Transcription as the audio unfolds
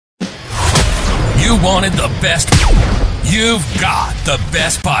You wanted the best. You've got the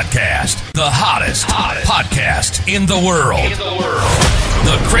best podcast. The hottest podcast in the world.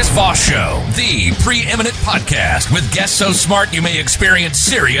 The Chris Voss Show, the preeminent podcast with guests so smart you may experience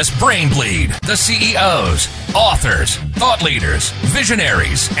serious brain bleed. The CEOs, authors, thought leaders,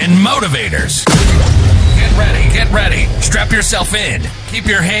 visionaries, and motivators. Get ready. Strap yourself in. Keep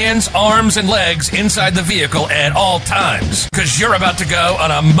your hands, arms, and legs inside the vehicle at all times, because you're about to go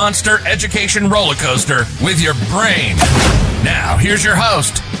on a monster education roller coaster with your brain. Now, here's your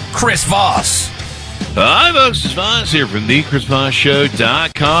host, Chris Voss. Hi, folks. It's Voss here from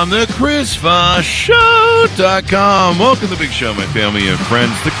thechrisvossshow.com, thechrisvossshow.com. Welcome to the big show, my family and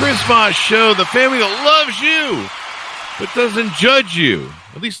friends. The Chris Voss Show, the family that loves you, but doesn't judge you.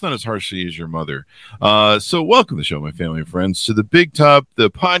 At least not as harshly as your mother. So welcome to the show, my family and friends, to the Big Top, the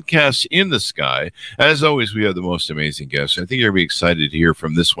podcast in the sky. As always, we have the most amazing guests. I think you're going to be excited to hear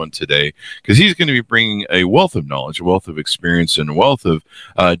from this one today, because he's going to be bringing a wealth of knowledge, a wealth of experience, and a wealth of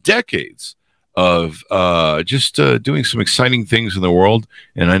decades of just doing some exciting things in the world.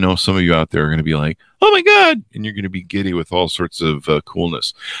 And I know some of you out there are going to be like, oh my God, and you're going to be giddy with all sorts of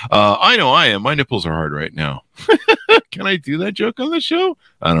coolness. I know I am. My nipples are hard right now. Can I do that joke on the show?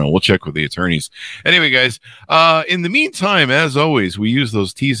 I don't know. We'll check with the attorneys. Anyway, guys, in the meantime, as always, we use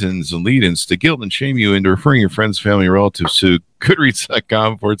those tease-ins and lead-ins to guilt and shame you into referring your friends, family, relatives to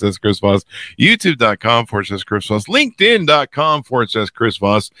goodreads.com/Chris Voss, youtube.com/Chris Voss, linkedin.com/Chris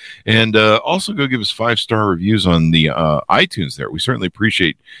Voss, and also go give us 5-star reviews on the iTunes there. We certainly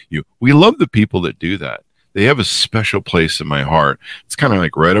appreciate you. We love the people that do that. They have a special place in my heart. It's kind of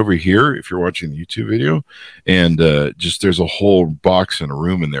like right over here if you're watching the YouTube video, and just there's a whole box and a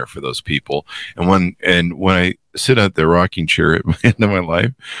room in there for those people. And when I sit at the rocking chair at the end of my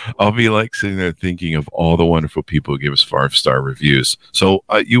life, I'll be like sitting there thinking of all the wonderful people who give us 5-star reviews. So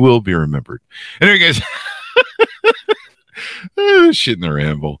you will be remembered. Anyway, guys. Shit in the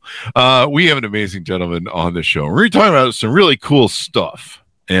ramble. We have an amazing gentleman on the show. We're talking about some really cool stuff.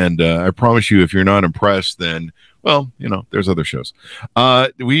 And I promise you, if you're not impressed, then, well, you know, there's other shows.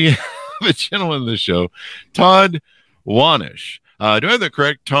 We have a gentleman on the show, Todd Wahnish. Do I have that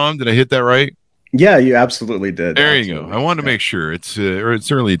correct, Tom? Did I hit that right? Yeah, you absolutely did. There you go. I wanted to make sure. It's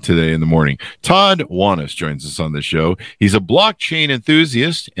early today in the morning. Todd Wahnish joins us on the show. He's a blockchain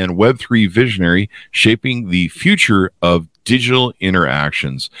enthusiast and Web3 visionary shaping the future of digital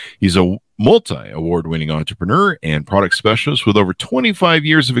interactions. He's a multi-award-winning entrepreneur and product specialist with over 25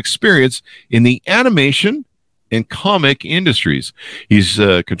 years of experience in the animation and comic industries. He's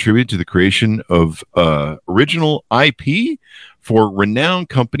contributed to the creation of original IP for renowned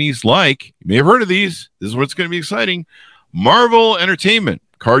companies like, you may have heard of these, this is what's going to be exciting, Marvel Entertainment,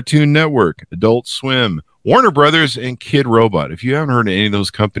 Cartoon Network, Adult Swim, Warner Brothers, and Kid Robot. If you haven't heard of any of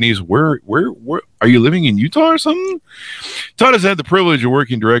those companies, where are you living in Utah or something? Todd has had the privilege of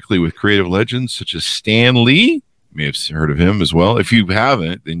working directly with creative legends such as Stan Lee. You may have heard of him as well. If you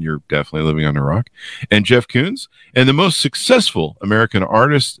haven't, then you're definitely living on a rock. And Jeff Koons, and the most successful American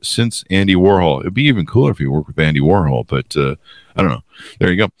artist since Andy Warhol. It'd be even cooler if you worked with Andy Warhol, but I don't know.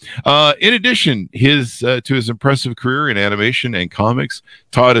 There you go. In addition, to his impressive career in animation and comics,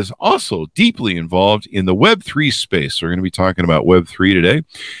 Todd is also deeply involved in the Web3 space. So we're going to be talking about Web3 today.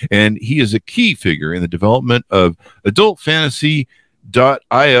 And he is a key figure in the development of adult fantasy.io.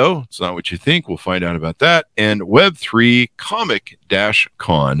 It's not what you think. We'll find out about that. And Web3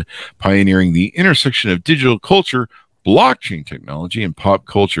 Comic-Con, pioneering the intersection of digital culture, blockchain technology, and pop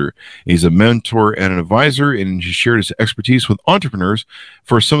culture. He's a mentor and an advisor, and he shared his expertise with entrepreneurs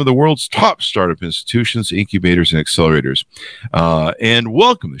for some of the world's top startup institutions, incubators, and accelerators. And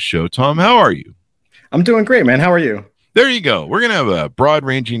welcome to the show, Tom. How are you? I'm doing great, man. How are you? There you go. We're going to have a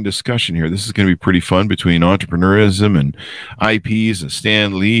broad-ranging discussion here. This is going to be pretty fun between entrepreneurism and IPs and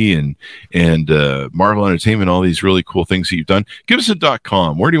Stan Lee and Marvel Entertainment, all these really cool things that you've done. Give us a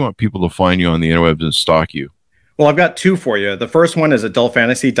 .com. Where do you want people to find you on the interwebs and stalk you? Well, I've got two for you. The first one is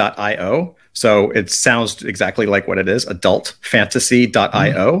adultfantasy.io. So it sounds exactly like what it is,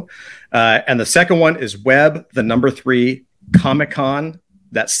 adultfantasy.io. And the second one is web3 Comic-Con.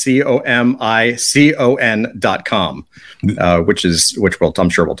 That's COMICON.com, which I'm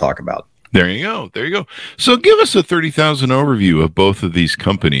sure we'll talk about. There you go. There you go. So give us a 30,000 overview of both of these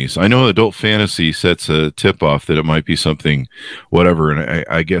companies. I know Adult Fantasy sets a tip off that it might be something, whatever. And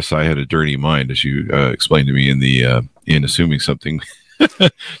I guess I had a dirty mind, as you explained to me in assuming something.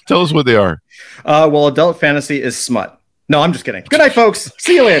 Tell us what they are. Well, Adult Fantasy is smut. No, I'm just kidding. Good night, folks.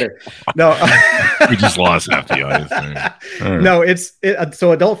 See you later. No, we just lost half the audience. Right. No,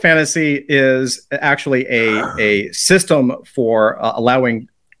 so Adult Fantasy is actually a system for allowing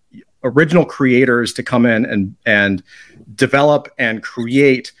original creators to come in and develop and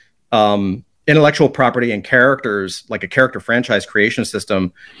create intellectual property and characters, like a character franchise creation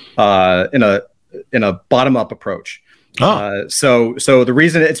system, in a bottom-up approach. So the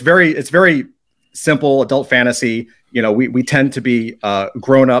reason it's very simple adult fantasy. We tend to be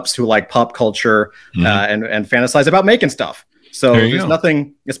grown-ups who like pop culture and fantasize about making stuff. So there's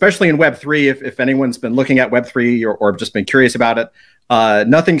nothing, especially in Web3, if anyone's been looking at Web3 or just been curious about it,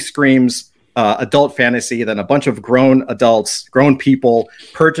 nothing screams adult fantasy than a bunch of grown adults, grown people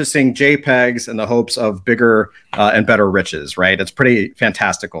purchasing JPEGs in the hopes of bigger and better riches, right? It's pretty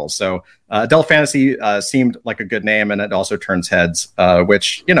fantastical. So adult fantasy seemed like a good name, and it also turns heads,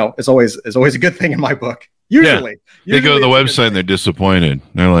 which, is always a good thing in my book. Usually they go to the website and they're disappointed.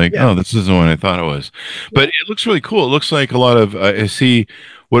 They're like, "Oh, this isn't what I thought it was." But it looks really cool. It looks like a lot of I see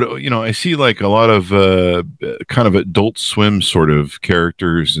like a lot of kind of Adult Swim sort of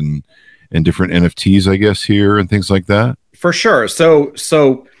characters and different NFTs, I guess, here and things like that. For sure. So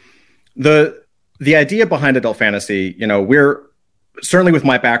the idea behind adult fantasy, we're certainly, with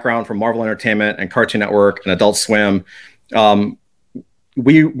my background from Marvel Entertainment and Cartoon Network and Adult Swim,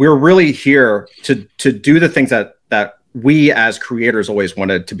 we're really here to do the things that we as creators always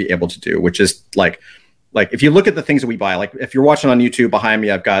wanted to be able to do, which is like if you look at the things that we buy, like if you're watching on YouTube behind me,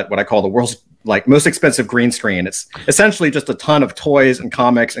 I've got what I call the world's most expensive green screen. It's essentially just a ton of toys and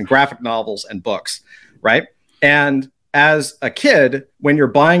comics and graphic novels and books, right? And as a kid, when you're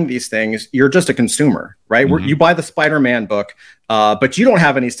buying these things, you're just a consumer, right? You buy the Spider-Man book, but you don't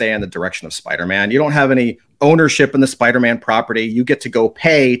have any say in the direction of Spider-Man. You don't have any ownership in the Spider-Man property. You get to go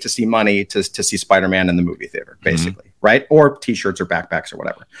pay to see money to see Spider-Man in the movie theater, basically, right? Or T-shirts or backpacks or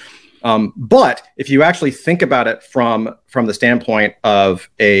whatever. But if you actually think about it from the standpoint of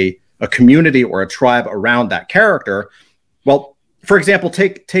a community or a tribe around that character, well, for example,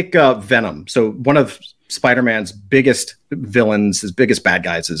 take Venom. So one of Spider-Man's biggest villains, his biggest bad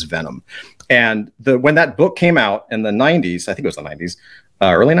guys, is Venom. And when that book came out in the 90s, I think it was the 90s,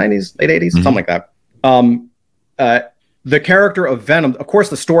 early 90s, late 80s, something like that. The character of Venom, of course,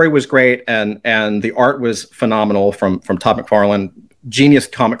 the story was great and the art was phenomenal from Todd McFarlane, genius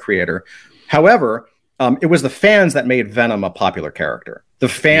comic creator. However, it was the fans that made Venom a popular character. The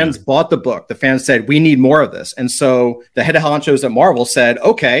fans bought the book. The fans said, we need more of this. And so the head honchos at Marvel said,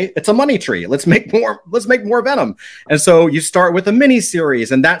 okay, it's a money tree. Let's make more Venom. And so you start with a mini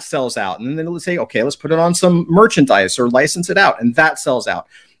series and that sells out. And then let's say, okay, let's put it on some merchandise or license it out. And that sells out.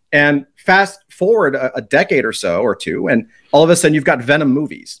 And fast forward a decade or so or two, and all of a sudden you've got Venom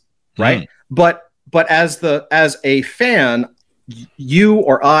movies, right? But as a fan, you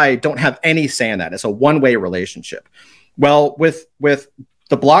or I don't have any say in that. It's a one-way relationship. Well, with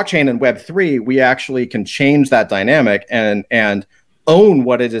the blockchain and Web3, we actually can change that dynamic and own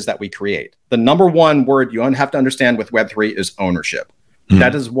what it is that we create. The number one word you have to understand with Web3 is ownership.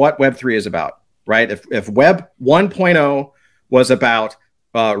 That is what Web3 is about, right? If Web 1.0 was about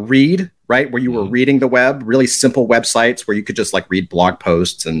read, right, where you were reading the web, really simple websites where you could just read blog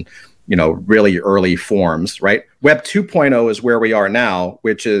posts and really early forms, right? Web 2.0 is where we are now,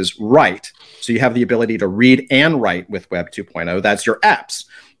 which is write. So you have the ability to read and write with Web 2.0. That's your apps.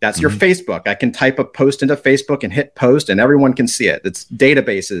 That's your Facebook. I can type a post into Facebook and hit post and everyone can see it. It's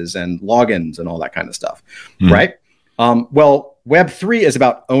databases and logins and all that kind of stuff, right? Well, Web 3 is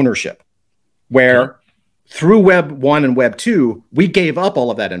about ownership, where through Web 1 and Web 2, we gave up all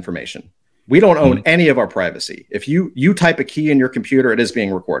of that information. We don't own any of our privacy. If you type a key in your computer, it is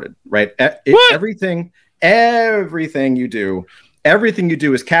being recorded, right? Everything you do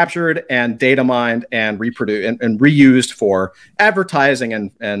is captured and data mined and reproduced and reused for advertising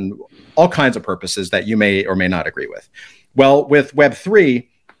and all kinds of purposes that you may or may not agree with. Well, with Web3,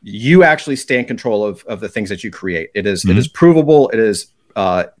 you actually stay in control of the things that you create. It is provable. It is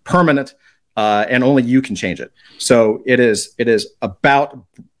permanent, and only you can change it. So it is about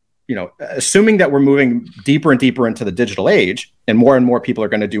assuming that we're moving deeper and deeper into the digital age, and more people are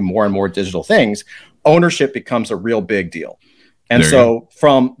going to do more and more digital things. Ownership becomes a real big deal. And so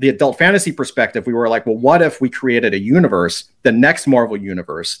from the adult fantasy perspective, we were like, well, what if we created a universe, the next Marvel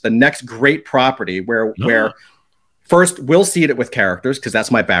universe, the next great property where first we'll seed it with characters, because that's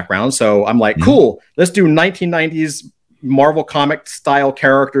my background. So I'm like, cool, let's do 1990s Marvel comic style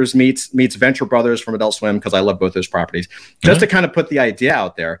characters meets Venture Brothers from Adult Swim, because I love both those properties, just to kind of put the idea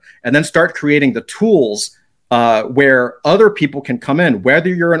out there and then start creating the tools where other people can come in, whether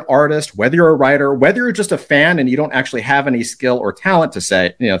you're an artist, whether you're a writer, whether you're just a fan and you don't actually have any skill or talent to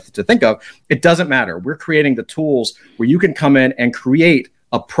think of, it doesn't matter. We're creating the tools where you can come in and create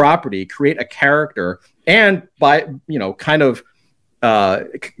a property, create a character, and by kind of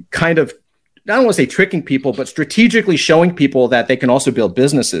kind of, I don't want to say tricking people, but strategically showing people that they can also build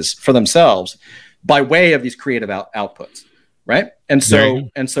businesses for themselves by way of these creative outputs, right? And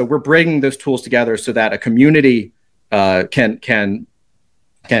so we're bringing those tools together so that a community can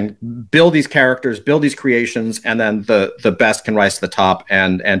build these characters, build these creations, and then the best can rise to the top,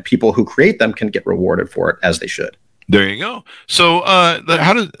 and people who create them can get rewarded for it, as they should. There you go. So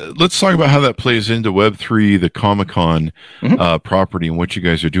let's talk about how that plays into Web3, the Comic-Con property, and what you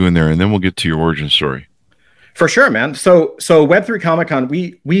guys are doing there, and then we'll get to your origin story. For sure, man. So Web3 Comic-Con,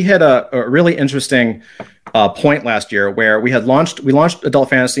 we hit a really interesting point last year where we launched Adult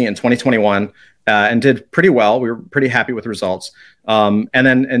Fantasy in 2021 and did pretty well. We were pretty happy with the results. And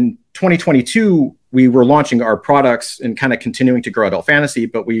then in 2022, we were launching our products and kind of continuing to grow Adult Fantasy,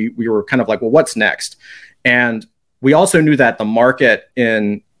 but we were kind of like, well, what's next? And we also knew that the market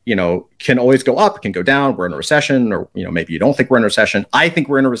can always go up, can go down. We're in a recession, or, maybe you don't think we're in a recession. I think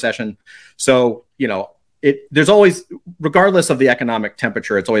we're in a recession. So, there's always, regardless of the economic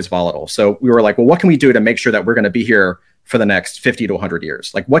temperature, it's always volatile. So we were like, well, what can we do to make sure that we're going to be here for the next 50 to 100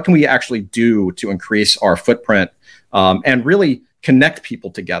 years? Like, what can we actually do to increase our footprint and really connect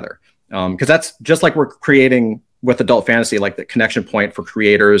people together? Because that's just like we're creating with Adult Fantasy, like the connection point for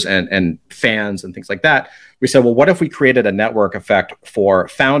creators and fans and things like that. We said, well, what if we created a network effect for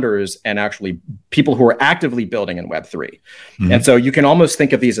founders and actually people who are actively building in Web3? Mm-hmm. And so you can almost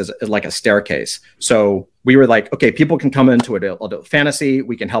think of these as like a staircase. So we were like, okay, people can come into Adult Fantasy.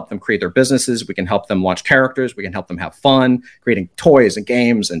 We can help them create their businesses. We can help them launch characters. We can help them have fun, creating toys and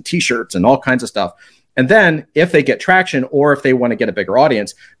games and t-shirts and all kinds of stuff. And then if they get traction, or if they want to get a bigger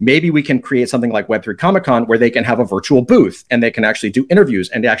audience, maybe we can create something like Web3 Comic-Con where they can have a virtual booth and they can actually do interviews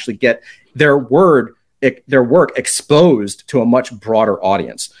and actually get their work exposed to a much broader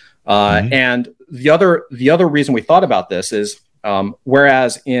audience. And the other reason we thought about this is,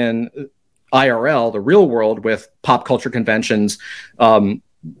 whereas in IRL, the real world with pop culture conventions,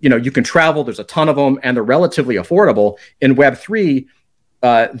 you can travel, there's a ton of them, and they're relatively affordable. In Web3,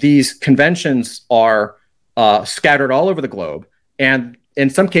 these conventions are scattered all over the globe, and in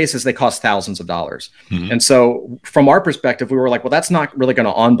some cases they cost thousands of dollars. Mm-hmm. And so from our perspective, we were like, well, that's not really going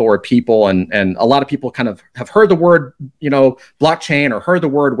to onboard people. And a lot of people kind of have heard the word, blockchain, or heard the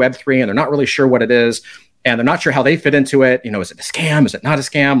word Web3, and they're not really sure what it is. And they're not sure how they fit into it. Is it a scam? Is it not a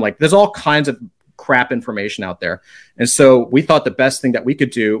scam? Like, there's all kinds of crap information out there. And so we thought the best thing that we could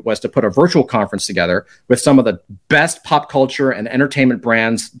do was to put a virtual conference together with some of the best pop culture and entertainment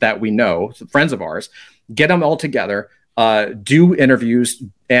brands that we know, friends of ours, get them all together, do interviews,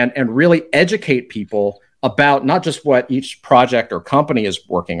 and really educate people about not just what each project or company is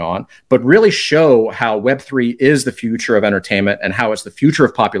working on, but really show how Web3 is the future of entertainment and how it's the future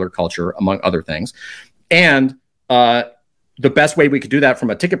of popular culture, among other things. And the best way we could do that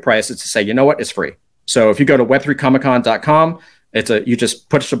from a ticket price is to say, you know what, it's free. So if you go to web3comiccon.com, you just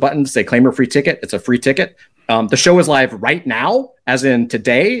push a button, say claim your free ticket. It's a free ticket. The show is live right now, as in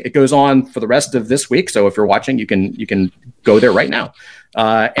today. It goes on for the rest of this week. So if you're watching, you can go there right now.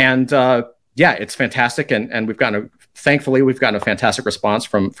 It's fantastic. And thankfully we've gotten a fantastic response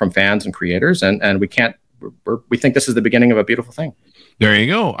from fans and creators. And we think this is the beginning of a beautiful thing. There you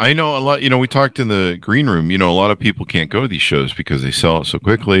go. I know a lot, we talked in the green room, a lot of people can't go to these shows because they sell it so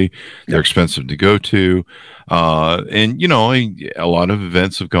quickly. They're expensive to go to. And a lot of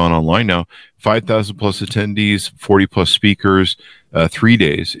events have gone online now. 5,000 plus attendees, 40 plus speakers, 3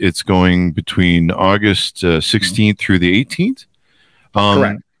 days. It's going between August 16th through the 18th.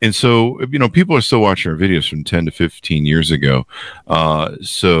 Correct. And so, people are still watching our videos from 10 to 15 years ago.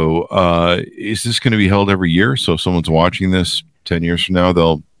 Is this going to be held every year? So if someone's watching this 10 years from now,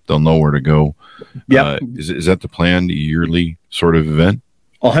 they'll know where to go. Yeah. Is that the planned yearly sort of event?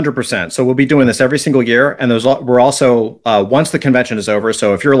 100%. So we'll be doing this every single year. And we're also, once the convention is over,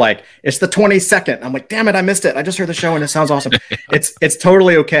 so if you're like, it's the 22nd, I'm like, damn it, I missed it. I just heard the show and it sounds awesome. It's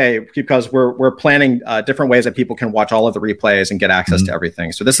totally okay, because we're planning different ways that people can watch all of the replays and get access to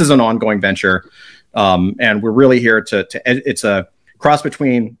everything. So this is an ongoing venture. And we're really here it's a cross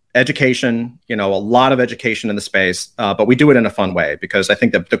between education, a lot of education in the space, but we do it in a fun way, because I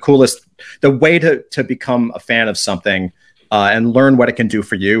think that the way to become a fan of something and learn what it can do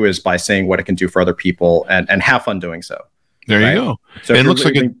for you is by seeing what it can do for other people and have fun doing so. There you go. So it looks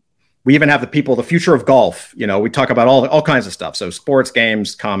like we even have the future of golf. We talk about all kinds of stuff. So sports,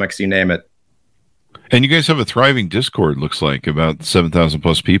 games, comics, you name it. And you guys have a thriving Discord, looks like, about 7,000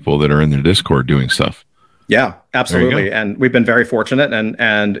 plus people that are in the Discord doing stuff. Yeah, absolutely. And we've been very fortunate,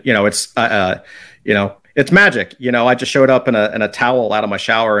 and it's it's magic. I just showed up in a towel out of my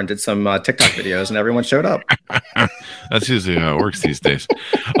shower and did some TikTok videos, and everyone showed up. That's usually how it works these days.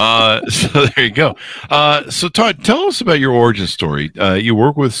 So there you go. So Todd, tell us about your origin story. You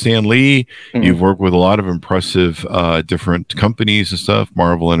work with Stan Lee. Mm-hmm. You've worked with a lot of impressive different companies and stuff,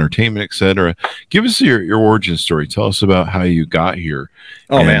 Marvel Entertainment, etc. Give us your origin story. Tell us about how you got here.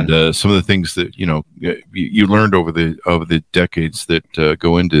 Man, some of the things that you learned over the decades that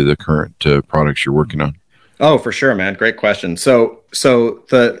go into the current products you're working on. Oh, for sure, man. Great question. So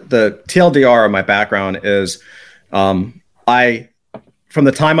the TLDR of my background is, from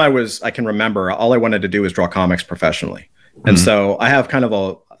the time I can remember, all I wanted to do was draw comics professionally. And so I have kind of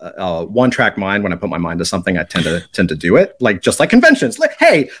a one-track mind. When I put my mind to something, I tend to do it, just like conventions. Like,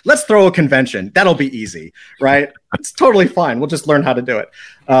 hey, let's throw a convention. That'll be easy, right? It's totally fine. We'll just learn how to do it.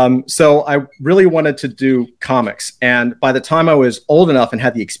 So I really wanted to do comics. And by the time I was old enough and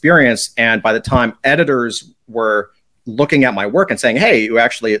had the experience, and by the time editors were looking at my work and saying, hey,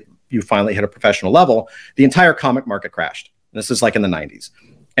 you finally hit a professional level, the entire comic market crashed. This is like in the 90s.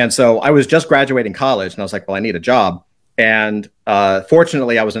 And so I was just graduating college, and I was like, well, I need a job. And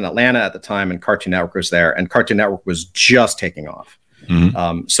fortunately, I was in Atlanta at the time, and Cartoon Network was there, and Cartoon Network was just taking off.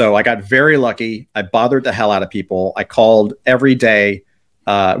 So I got very lucky. I bothered the hell out of people. I called every day.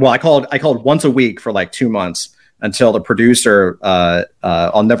 I called once a week for like 2 months until the producer,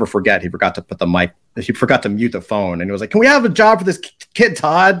 I'll never forget, he forgot to mute the phone. And he was like, can we have a job for this kid,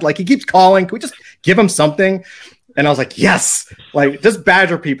 Todd? Like, he keeps calling. Can we just give him something? And I was like, yes, just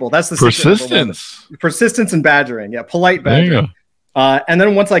badger people. That's the persistence and badgering. Yeah. Polite badgering. And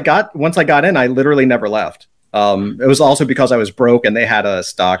then once I got in, I literally never left. It was also because I was broke and they had a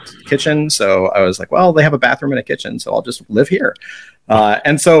stocked kitchen. So I was like, well, they have a bathroom and a kitchen, so I'll just live here.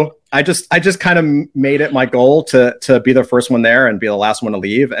 And so I just kind of made it my goal to be the first one there and be the last one to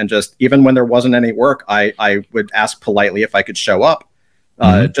leave. And just, even when there wasn't any work, I would ask politely if I could show up.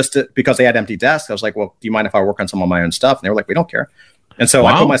 Because they had empty desks. I was like, well, do you mind if I work on some of my own stuff? And they were like, we don't care. And so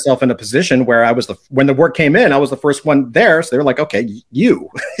I put myself in a position where when the work came in, I was the first one there. So they were like, okay, you.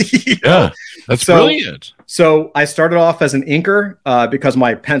 Yeah, that's brilliant. So I started off as an inker because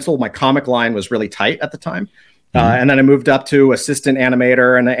my comic line was really tight at the time. And then I moved up to assistant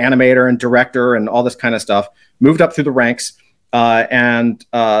animator and an animator and director and all this kind of stuff. Moved up through the ranks and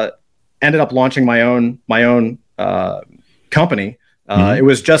ended up launching my own company. It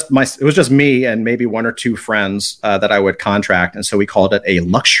was just me and maybe one or two friends that I would contract, and so we called it a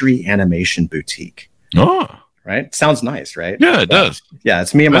luxury animation boutique. Oh, right. Sounds nice, right? Yeah, it does. Yeah,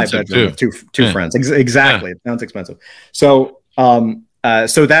 it's me in my bedroom with two friends. Exactly. Yeah. It sounds expensive. So,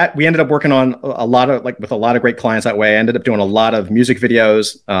 so that we ended up working on a lot of great clients that way. I ended up doing a lot of music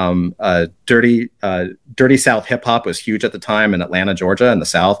videos. Dirty South hip hop was huge at the time in Atlanta, Georgia, in the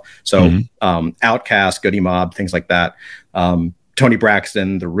South. So, Outkast, Goody Mob, things like that. Tony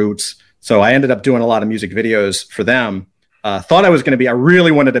Braxton, The Roots. So I ended up doing a lot of music videos for them. I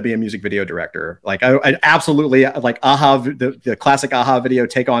really wanted to be a music video director. Like I absolutely like the classic Aha video,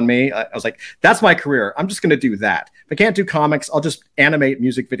 Take On Me. I was like, that's my career. I'm just going to do that. If I can't do comics, I'll just animate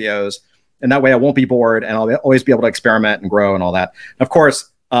music videos. And that way I won't be bored and I'll always be able to experiment and grow and all that. And of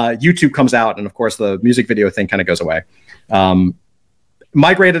course, YouTube comes out and of course the music video thing kind of goes away.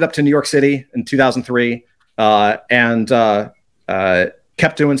 Migrated up to New York City in 2003 and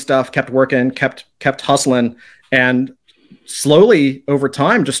kept doing stuff, kept working, kept hustling, and slowly over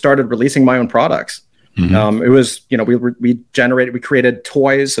time just started releasing my own products. It was, we created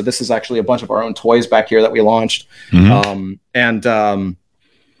toys. So this is actually a bunch of our own toys back here that we launched.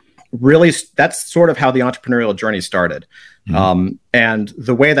 Really that's sort of how the entrepreneurial journey started. And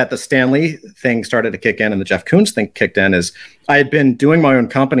the way that the Stan Lee thing started to kick in and the Jeff Koons thing kicked in is I had been doing my own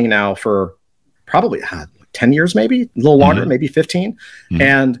company now for probably 10 years, maybe a little longer, maybe 15.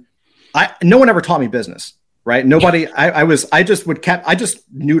 And no one ever taught me business, right? Nobody, I just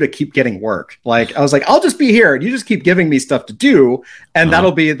knew to keep getting work. Like, I was like, I'll just be here. You just keep giving me stuff to do. And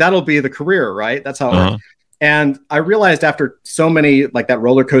that'll be the career, right? That's how it works. And I realized after so many, like that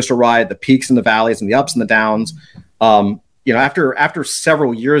roller coaster ride, the peaks and the valleys and the ups and the downs, after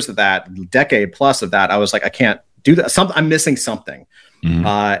several years of that, decade plus of that, I was like, I can't do that. I'm missing something.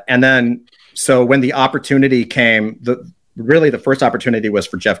 And then, so when the opportunity came, the first opportunity was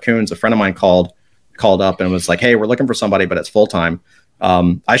for Jeff Koons. A friend of mine called up and was like, hey, we're looking for somebody, but it's full-time.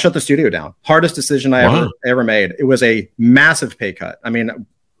 I shut the studio down. Hardest decision I ever made. It was a massive pay cut. I mean,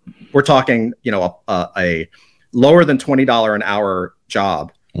 we're talking, a lower than $20 an hour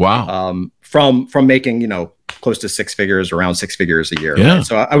job. Wow. From making, close to six figures, around six figures a year. Yeah. Right?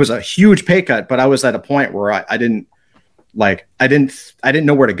 So I was a huge pay cut, but I was at a point where I didn't like I didn't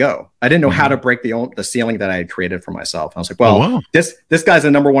know where to go. I didn't know how to break the ceiling that I had created for myself. I was like, well, this guy's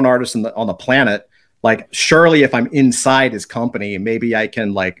the number one artist on the planet. Like, surely if I'm inside his company, maybe I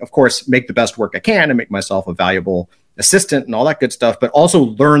can, like, of course, make the best work I can and make myself a valuable assistant and all that good stuff, but also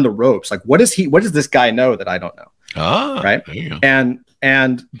learn the ropes. Like, what does this guy know that I don't know? Right.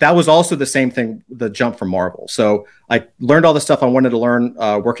 And that was also the same thing, the jump from Marvel. So I learned all the stuff I wanted to learn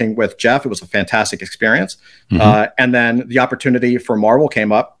working with Jeff. It was a fantastic experience. And then the opportunity for Marvel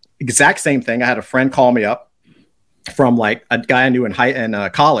came up. Exact same thing. I had a friend call me up from, like, a guy I knew in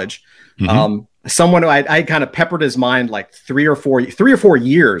college. Someone who I kind of peppered his mind like 3 or 4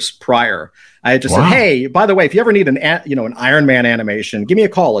 years prior. I had just said, hey, by the way, if you ever need an Iron Man animation, give me a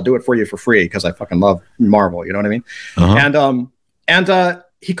call. I'll do it for you for free because I fucking love Marvel. You know what I mean? And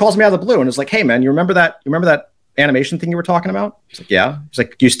he calls me out of the blue and is like, hey, man, you remember that animation thing you were talking about? He's like, yeah. He's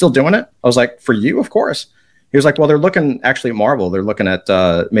like, you still doing it? I was like, for you, of course. He was like, well, they're looking actually at Marvel. They're looking at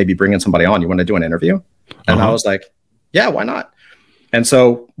maybe bringing somebody on. You want to do an interview? And I was like, yeah, why not? And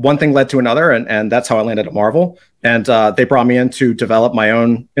so one thing led to another, and that's how I landed at Marvel. And they brought me in to develop my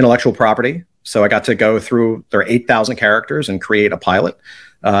own intellectual property. So I got to go through their 8,000 characters and create a pilot.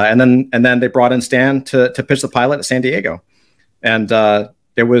 And then they brought in Stan to pitch the pilot at San Diego. And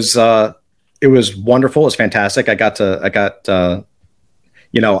it was wonderful. It was fantastic.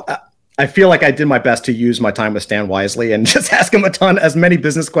 I feel like I did my best to use my time with Stan wisely and just ask him as many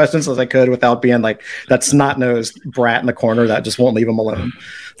business questions as I could without being like that snot-nosed brat in the corner that just won't leave him alone.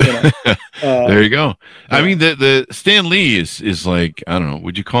 There you go. Yeah. I mean, the Stan Lee is like, I don't know,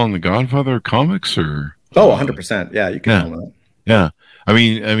 would you call him the Godfather of comics or? 100%. Yeah, you can call him that. Yeah. I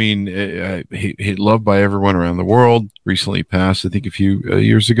mean, he loved by everyone around the world. Recently passed, I think, a few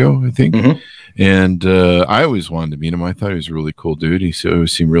years ago, I think. And I always wanted to meet him. I thought he was a really cool dude. He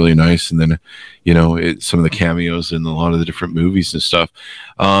always seemed really nice. And then, some of the cameos in a lot of the different movies and stuff.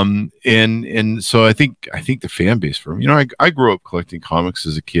 And so I think the fan base for him, I grew up collecting comics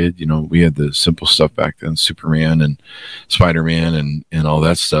as a kid. We had the simple stuff back then, Superman and Spider-Man and all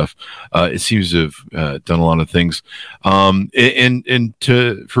that stuff. It seems to have done a lot of things. For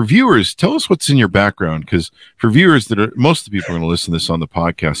viewers, tell us what's in your background, because for viewers most of the people are going to listen to this on the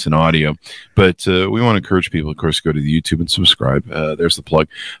podcast and audio, but we want to encourage people, of course, to go to the YouTube and subscribe. There's the plug.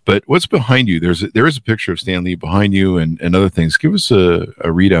 But what's behind you? There is a picture of Stan Lee behind you and other things. Give us a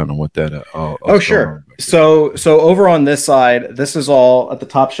readout on what that. Sure. So over on this side, this is all at the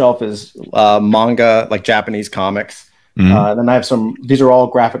top shelf is manga, like Japanese comics. Then I have these are all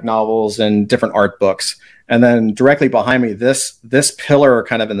graphic novels and different art books. And then directly behind me, this pillar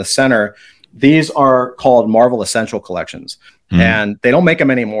kind of in the center, these are called Marvel Essential Collections. And they don't make them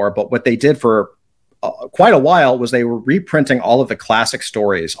anymore. But what they did for quite a while was they were reprinting all of the classic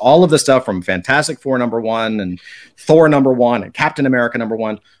stories, all of the stuff from Fantastic Four #1 and Thor #1 and Captain America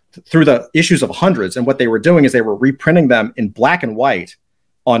 #1 through the issues of hundreds. And what they were doing is they were reprinting them in black and white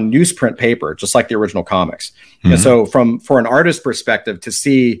on newsprint paper, just like the original comics. And so for an artist perspective, to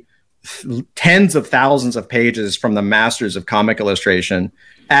see tens of thousands of pages from the masters of comic illustration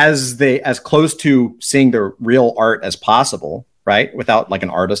as close to seeing the real art as possible, right? Without like an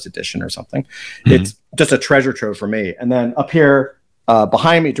artist edition or something. It's just a treasure trove for me. And then up here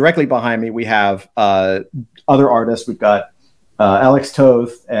directly behind me, we have other artists. We've got Alex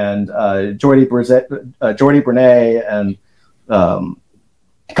Toth and Jordi Brunet and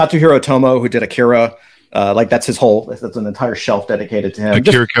Katsuhiro Otomo, who did Akira. That's an entire shelf dedicated to him.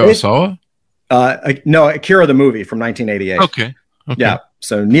 Akira Kurosawa? No, Akira the movie from 1988. Okay. Yeah.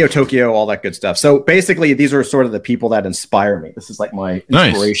 So Neo Tokyo, all that good stuff. So basically, these are sort of the people that inspire me. This is like my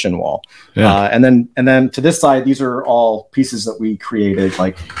inspiration wall. Yeah. And then to this side, these are all pieces that we created.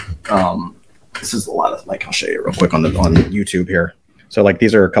 Like, this is a lot of I'll show you real quick on YouTube here. So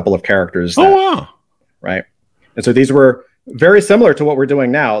these are a couple of characters. Wow. Right. And so these were very similar to what we're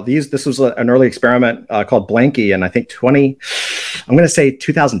doing now. This was an early experiment called Blanky, and I think 2008.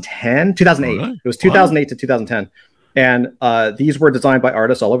 It was 2008 to 2010. And these were designed by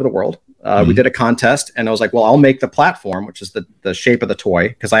artists all over the world. We did a contest, and I was like, well, I'll make the platform, which is the shape of the toy,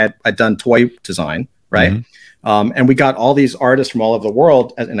 because I'd done toy design, right? And we got all these artists from all over the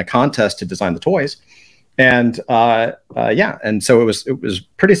world in a contest to design the toys. And and so it was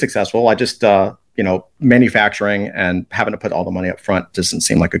pretty successful. I just manufacturing and having to put all the money up front doesn't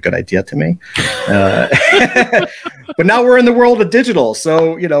seem like a good idea to me. But now we're in the world of digital,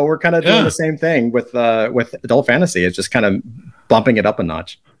 so we're kind of doing the same thing with adult fantasy. It's just kind of bumping it up a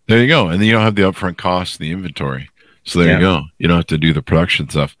notch. There you go, and then you don't have the upfront cost and the inventory. So there you go. You don't have to do the production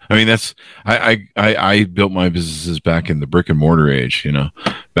stuff. I mean, I built my businesses back in the brick and mortar age,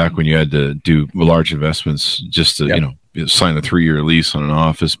 back when you had to do large investments just to, sign a 3-year lease on an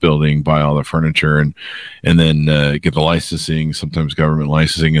office building, buy all the furniture, and then get the licensing, sometimes government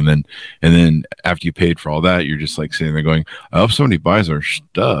licensing, and then after you paid for all that, you're just like sitting there going, I hope somebody buys our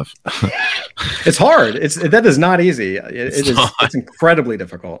stuff. It's hard. That is not easy. It's incredibly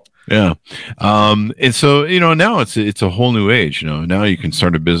difficult. Yeah. And so, now it's a whole new age. Now you can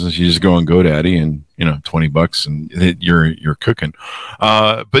start a business. You just go on GoDaddy and, $20 and you're cooking.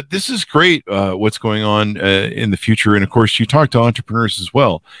 But this is great. What's going on in the future. And of course, you talk to entrepreneurs as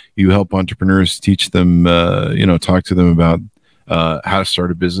well. You help entrepreneurs, teach them, talk to them about how to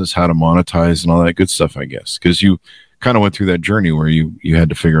start a business, how to monetize and all that good stuff, I guess, because you kind of went through that journey where you had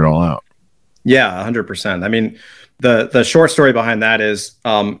to figure it all out. Yeah, 100%. I mean, the short story behind that is,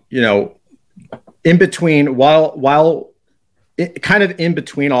 in between, kind of in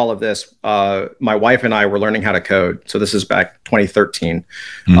between all of this, my wife and I were learning how to code. So this is back 2013.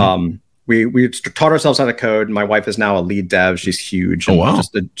 Mm-hmm. We taught ourselves how to code. My wife is now a lead dev. She's huge. Oh, wow.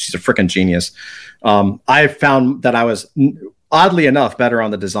 She's a freaking genius. I found that I was, oddly enough, better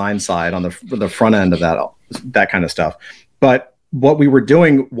on the design side, on the front end of that kind of stuff. But what we were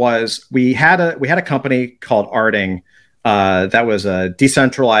doing was we had a company called Arting that was a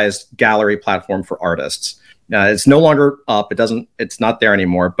decentralized gallery platform for artists. It's no longer up. It's not there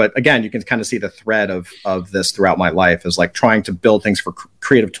anymore. But again, you can kind of see the thread of this throughout my life, is like trying to build things for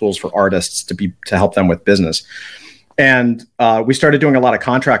creative tools for artists to help them with business. And we started doing a lot of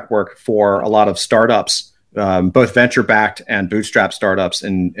contract work for a lot of startups, both venture backed and bootstrap startups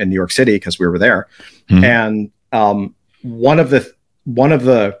in New York City, because we were there. Mm-hmm. And one of the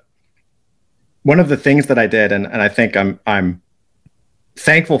things that I did, and I think I'm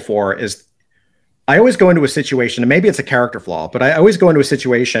thankful for, is I always go into a situation, and maybe it's a character flaw, but I always go into a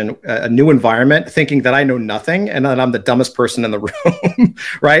situation, a new environment, thinking that I know nothing and that I'm the dumbest person in the room,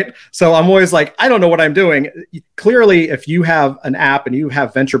 right? So I'm always like, I don't know what I'm doing. Clearly, if you have an app and you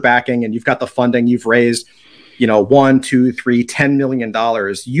have venture backing and you've got the funding, you've raised, $1, $2, $3, $10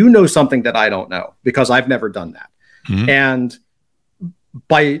 million, you know something that I don't know, because I've never done that. Mm-hmm. And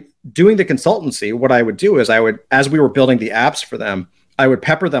by doing the consultancy, what I would do is as we were building the apps for them, I would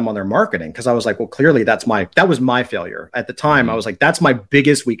pepper them on their marketing, because I was like, well, clearly that was my failure at the time. I was like, that's my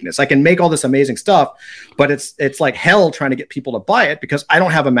biggest weakness. I can make all this amazing stuff, but it's like hell trying to get people to buy it, because I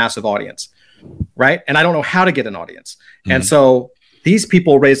don't have a massive audience, right? And I don't know how to get an audience. Mm-hmm. And so these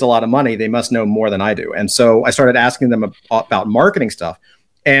people raised a lot of money. They must know more than I do. And so I started asking them about marketing stuff.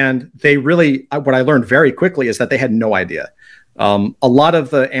 And what I learned very quickly is that they had no idea. A lot of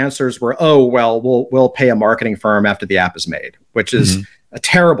the answers were, oh, well, we'll pay a marketing firm after the app is made, which is mm-hmm. a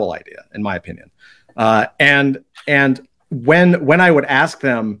terrible idea, in my opinion. And when I would ask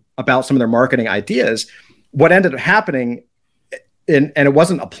them about some of their marketing ideas, what ended up happening, and it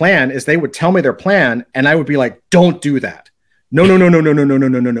wasn't a plan, is they would tell me their plan, and I would be like, don't do that. No.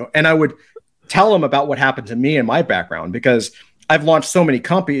 And I would tell them about what happened to me and my background, because I've launched so many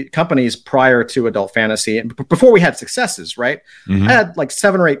companies prior to Adult Fantasy, and before we had successes, right? Mm-hmm. I had like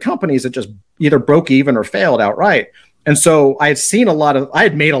 7 or 8 companies that just either broke even or failed outright. And so I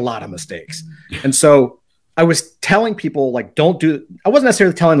had made a lot of mistakes. And so I was telling people, like, I wasn't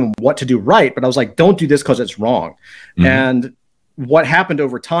necessarily telling them what to do right, but I was like, don't do this because it's wrong. Mm-hmm. And what happened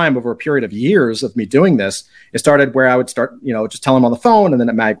over time, over a period of years of me doing this, it started where I would start, just tell them on the phone, and then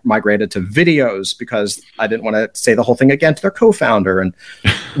it migrated to videos, because I didn't want to say the whole thing again to their co-founder. And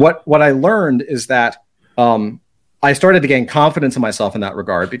what I learned is that I started to gain confidence in myself in that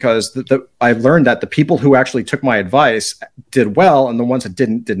regard, because I learned that the people who actually took my advice did well, and the ones that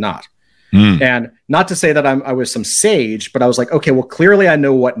did not. Mm. And not to say that I was some sage, but I was like, okay, well, clearly I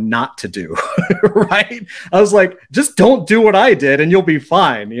know what not to do, right? I was like, just don't do what I did and you'll be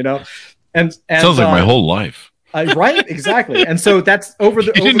fine, And sounds like my whole life. Right, exactly. And so that's you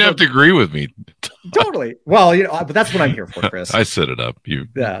didn't have to agree with me. Totally. Well, but that's what I'm here for, Chris. I set it up. You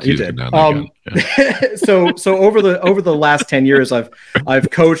did. So over the last 10 years, I've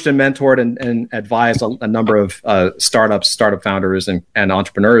coached and mentored and advised a number of startup founders and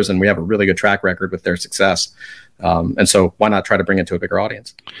entrepreneurs, and we have a really good track record with their success. And so why not try to bring it to a bigger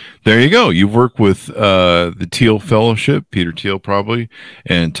audience? There you go. You've worked with the Thiel Fellowship, Peter Thiel probably,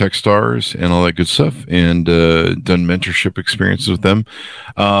 and Techstars and all that good stuff, and done mentorship experiences with them.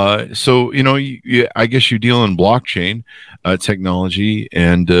 So, I guess you deal in blockchain technology,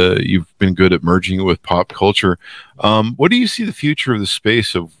 and you've been good at merging it with pop culture. What do you see the future of the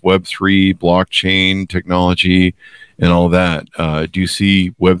space of Web3, blockchain technology, and all that? Do you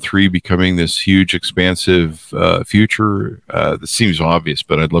see Web3 becoming this huge, expansive future? That seems obvious,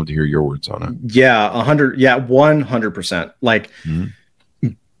 but I'd love to hear your words on it. Yeah, 100%. Like, mm-hmm.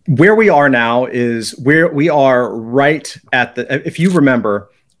 where we are now is where we are right at the. If you remember,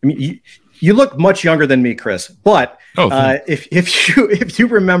 I mean, you look much younger than me, Chris. But if you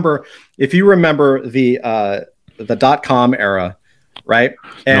remember the .com era, right?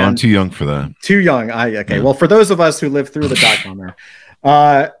 And no, I'm too young for that. Too young. Okay. Yeah. Well, for those of us who lived through the .com era,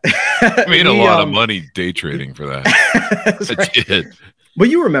 I made a lot of money day trading for that. I did. Well,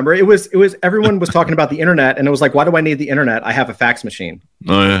 you remember it was everyone was talking about the internet, and it was like, why do I need the internet? I have a fax machine.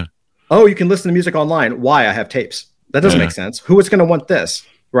 Oh yeah. Oh, you can listen to music online. Why? I have tapes. That doesn't make sense. Who is going to want this?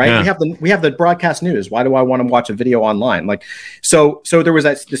 Right? Yeah. We have the broadcast news. Why do I want to watch a video online? Like, so there was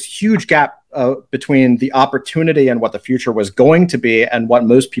this huge gap between the opportunity and what the future was going to be and what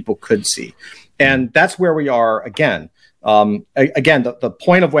most people could see, and that's where we are again. Again, the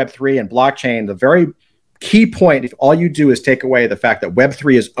point of Web3 and blockchain, the very key point, if all you do is take away the fact that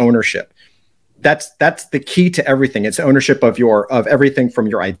Web3 is ownership, that's the key to everything. It's ownership of everything from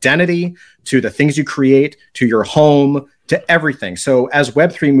your identity to the things you create to your home to everything. So as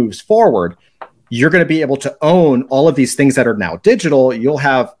Web3 moves forward, you're going to be able to own all of these things that are now digital. You'll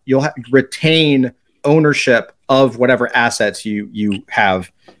retain ownership of whatever assets you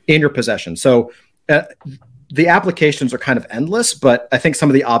have in your possession. So the applications are kind of endless, but I think some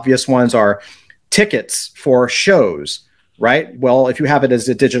of the obvious ones are tickets for shows, right? Well, if you have it as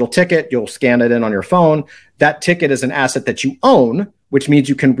a digital ticket, you'll scan it in on your phone. That ticket is an asset that you own, which means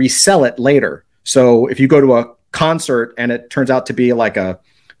you can resell it later. So if you go to a concert and it turns out to be like the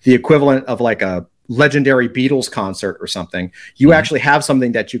equivalent of like a legendary Beatles concert or something, you actually have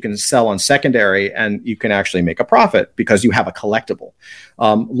something that you can sell on secondary and you can actually make a profit because you have a collectible.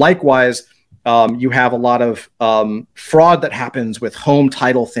 Likewise, you have a lot of fraud that happens with home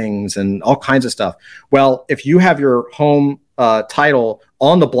title things and all kinds of stuff. Well, if you have your home title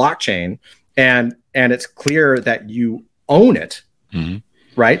on the blockchain and it's clear that you own it,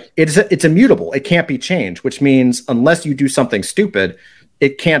 right? It's immutable. It can't be changed, which means unless you do something stupid,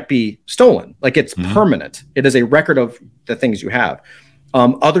 it can't be stolen. Like it's permanent. It is a record of the things you have.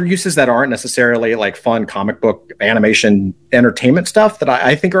 Other uses that aren't necessarily like fun comic book animation entertainment stuff that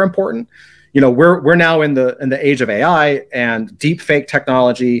I think are important. You know, we're now in the age of AI and deep fake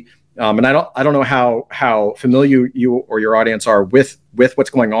technology. And I don't know how familiar you or your audience are with what's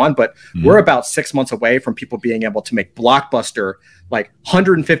going on, but we're about 6 months away from people being able to make blockbuster, like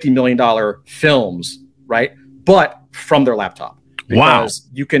 $150 million films, right? But from their laptop. Because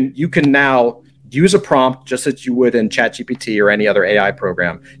you can now use a prompt just as you would in ChatGPT or any other AI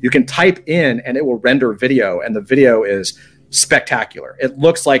program. You can type in and it will render video, and the video is spectacular. It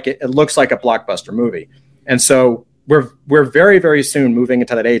looks like a blockbuster movie. And so we're very, very soon moving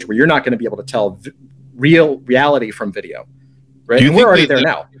into that age where you're not going to be able to tell reality from video, right? And we're already there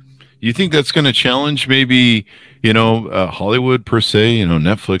now. You think that's going to challenge maybe, Hollywood per se,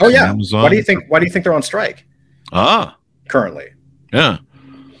 Netflix, oh, yeah. Amazon? Why do you think they're on strike? Currently. Yeah.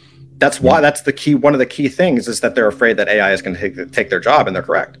 That's why that's the key. One of the key things is that they're afraid that AI is going to take their job, and they're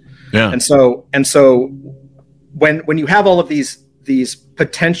correct. Yeah. And so when you have all of these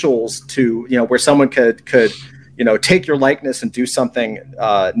potentials to, where someone could take your likeness and do something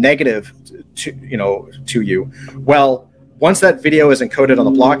negative to you, well, once that video is encoded on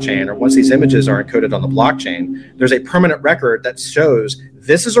the blockchain, or once these images are encoded on the blockchain, there's a permanent record that shows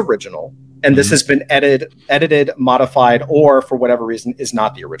this is original and this has been edited, modified, or for whatever reason is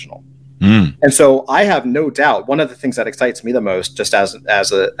not the original. And so I have no doubt one of the things that excites me the most, just as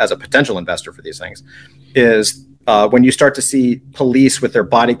a potential investor for these things, is when you start to see police with their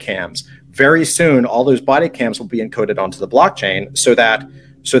body cams. Very soon, all those body cams will be encoded onto the blockchain, so that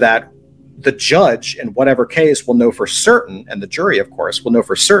the judge in whatever case will know for certain, and the jury, of course, will know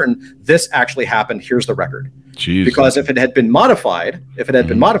for certain this actually happened. Here's the record. Jeez. Because if it had been modified,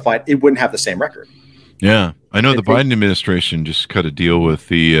 it wouldn't have the same record. Yeah, I know the Biden administration just cut a deal with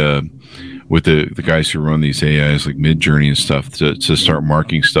the guys who run these AIs like Midjourney and stuff to start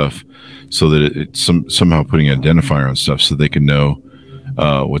marking stuff, so that it's somehow putting an identifier on stuff so they can know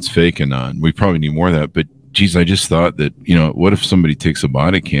what's fake and not. We probably need more of that. But geez, I just thought that, what if somebody takes a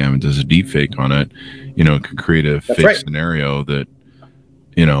body cam and does a deep fake on it? It could create a fake scenario that,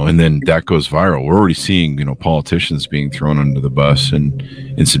 and then that goes viral. We're already seeing, politicians being thrown under the bus and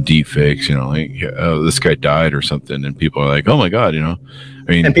in some deep fakes, like, this guy died or something. And people are like, oh my God,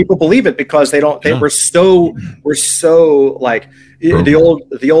 and people believe it because we're so like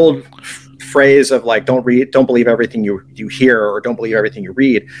the old phrase of like, don't believe everything you hear, or don't believe everything you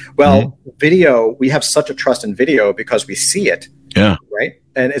read. Well, video, we have such a trust in video because we see it. Yeah. Right.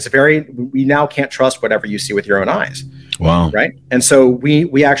 And we now can't trust whatever you see with your own eyes. Wow. Right. And so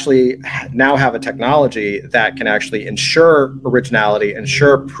we actually now have a technology that can actually ensure originality,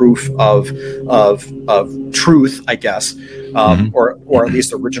 ensure proof of truth, I guess, or at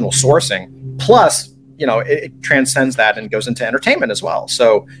least original sourcing. Plus, it transcends that and goes into entertainment as well.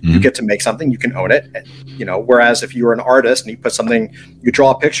 So you get to make something, you can own it. Whereas if you were an artist and you put something, you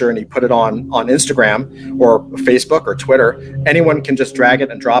draw a picture and you put it on Instagram or Facebook or Twitter, anyone can just drag it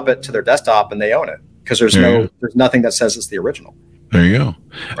and drop it to their desktop and they own it. Because there's nothing that says it's the original. There you go.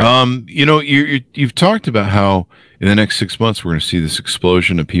 Right. You've talked about how in the next 6 months we're going to see this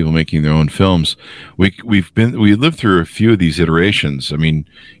explosion of people making their own films. We lived through a few of these iterations. I mean,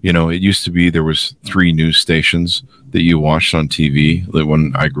 it used to be there was 3 news stations that you watched on TV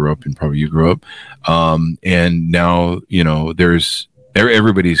when I grew up and probably you grew up, and now there's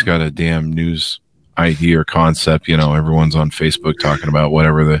everybody's got a damn news idea or concept. Everyone's on Facebook talking about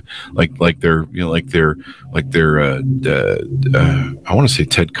whatever I want to say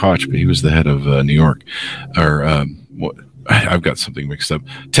Ted Koch, but he was the head of New York, or I've got something mixed up.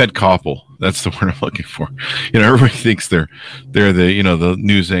 Ted Koppel, that's the word I'm looking for. Everybody thinks they're the the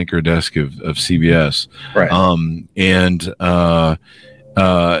news anchor desk of CBS, right?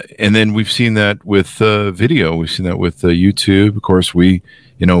 And then we've seen that with video. We've seen that with YouTube. Of course, we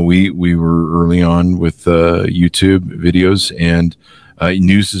were early on with YouTube videos, and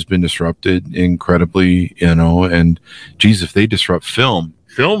news has been disrupted incredibly, and geez, if they disrupt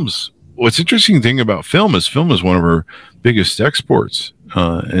films, what's interesting thing about film is one of our biggest exports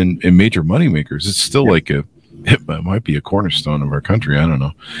and major money makers. It's still it might be a cornerstone of our country. I don't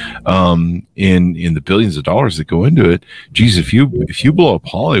know. In the billions of dollars that go into it, geez, if you blow up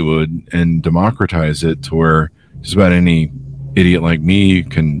Hollywood and democratize it to where just about any idiot like me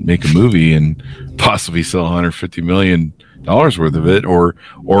can make a movie and possibly sell $150 million worth of it, or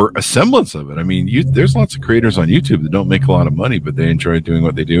a semblance of it. I mean, there's lots of creators on YouTube that don't make a lot of money, but they enjoy doing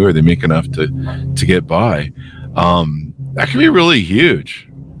what they do, or they make enough to get by. That can be really huge.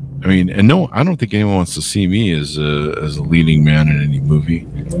 I mean, and no, I don't think anyone wants to see me as a leading man in any movie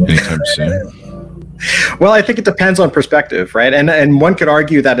anytime soon. Well, I think it depends on perspective, right? And one could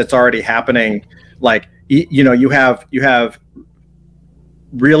argue that it's already happening. Like, you have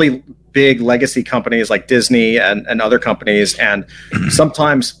really big legacy companies like Disney and other companies, and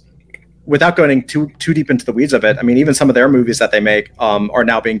sometimes, without going too deep into the weeds of it, I mean, even some of their movies that they make are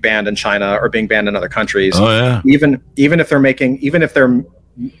now being banned in China or being banned in other countries. Oh yeah. Even if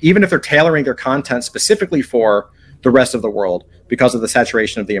they're tailoring their content specifically for the rest of the world because of the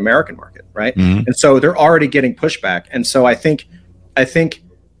saturation of the American market, right? Mm-hmm. And so they're already getting pushback. And so I think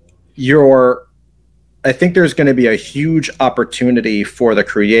there's going to be a huge opportunity for the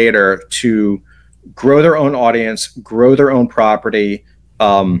creator to grow their own audience, grow their own property,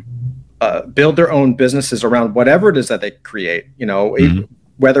 build their own businesses around whatever it is that they create. Mm-hmm.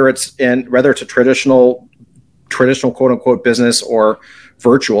 whether it's a traditional quote unquote business or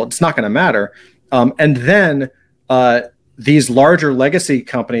virtual, it's not going to matter. And then these larger legacy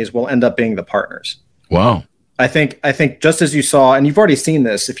companies will end up being the partners. Wow. I think just as you saw, and you've already seen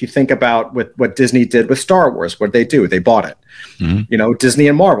this, if you think about what Disney did with Star Wars, what did they do? They bought it. Mm-hmm. Disney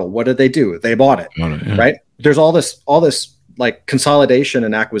and Marvel, what did they do? They bought it. Yeah. Right? There's all this like consolidation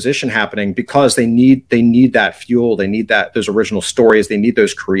and acquisition happening because they need that fuel. They need those original stories. They need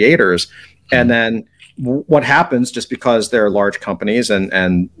those creators. Mm-hmm. And then what happens, just because they're large companies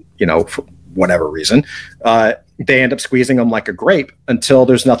and for whatever reason, they end up squeezing them like a grape until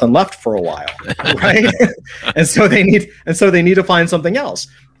there's nothing left for a while, right? and so they need to find something else.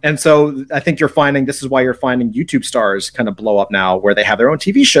 And so I think this is why you're finding YouTube stars kind of blow up now, where they have their own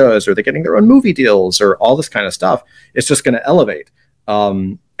TV shows or they're getting their own movie deals or all this kind of stuff. It's just going to elevate.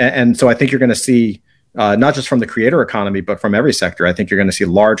 And so I think you're going to see, not just from the creator economy, but from every sector, I think you're going to see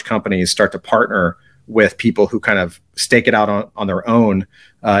large companies start to partner with people who kind of stake it out on their own,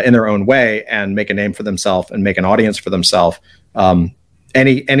 in their own way, and make a name for themselves and make an audience for themselves.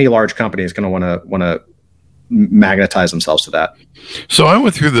 Any large company is going to want to magnetize themselves to that. So I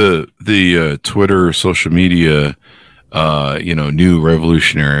went through the Twitter, social media, new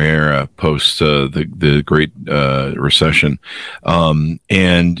revolutionary era post the Great Recession, and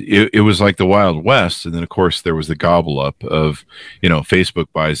it was like the Wild West. And then of course there was the gobble up of Facebook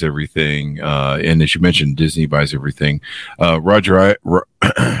buys everything, and as you mentioned, Disney buys everything.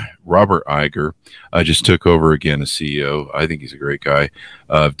 Robert Iger just took over again as CEO. I think he's a great guy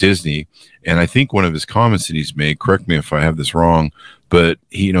of Disney, and I think one of his comments that he's made, correct me if I have this wrong, but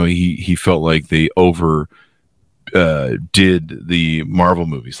he felt like they did the Marvel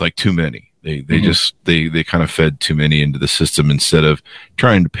movies, like too many. They kind of fed too many into the system instead of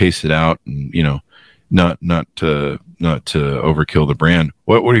trying to pace it out and not to overkill the brand.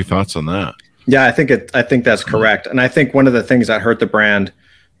 What are your thoughts on that? Yeah, I think that's correct. And I think one of the things that hurt the brand,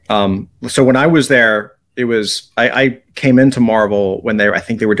 so when I was there, it was I came into Marvel when I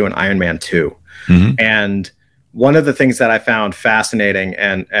think they were doing Iron Man 2. Mm-hmm. And one of the things that I found fascinating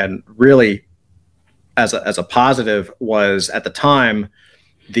and really as a positive was, at the time,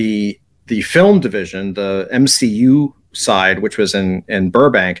 the film division, the MCU side, which was in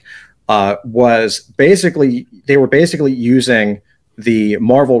Burbank, was basically using the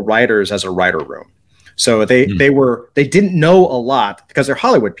Marvel writers as a writer room. So they didn't know a lot, because they're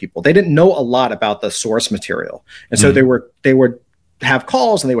Hollywood people. They didn't know a lot about the source material. And so they would have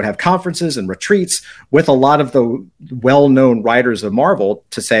calls, and they would have conferences and retreats with a lot of the well-known writers of Marvel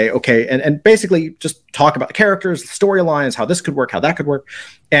to say, okay, and basically just talk about the characters, the storylines, how this could work, how that could work.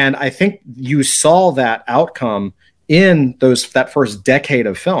 And I think you saw that outcome in that first decade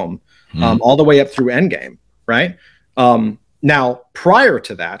of film, all the way up through Endgame, right? Now, prior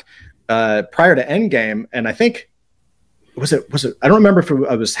to that, prior to Endgame, and I think was it? I don't remember if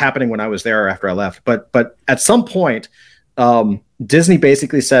it was happening when I was there or after I left, but at some point, Disney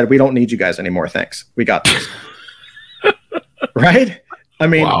basically said, "We don't need you guys anymore. Thanks, we got this." Right? I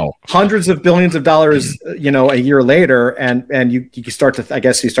mean, wow. Hundreds of billions of dollars, a year later, and you start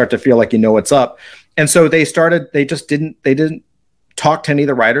to feel like you know what's up, and so they didn't talk to any of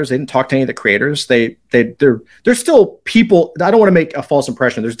the writers. They didn't talk to any of the creators. There's still people. I don't want to make a false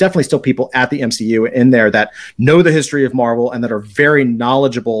impression. There's definitely still people at the MCU in there that know the history of Marvel and that are very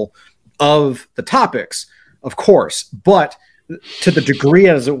knowledgeable of the topics, of course. But to the degree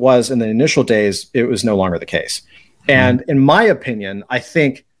as it was in the initial days, it was no longer the case. And in my opinion, I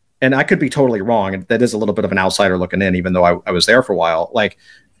think, and I could be totally wrong, and that is a little bit of an outsider looking in, even though I was there for a while. Like,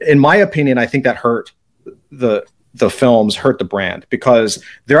 in my opinion, I think that hurt the films, hurt the brand, because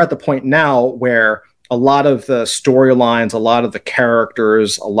they're at the point now where a lot of the storylines, a lot of the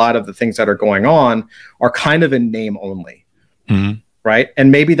characters, a lot of the things that are going on are kind of in name only. Mm-hmm. Right.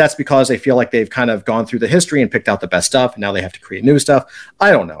 And maybe that's because they feel like they've kind of gone through the history and picked out the best stuff, and now they have to create new stuff.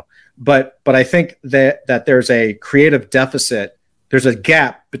 I don't know. But I think that there's a creative deficit. There's a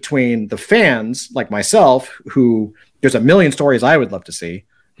gap between the fans like myself, who there's a million stories I would love to see.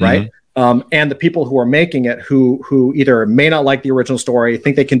 Right. Mm-hmm. And the people who are making it, who either may not like the original story,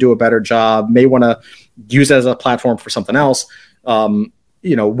 think they can do a better job, may want to use it as a platform for something else.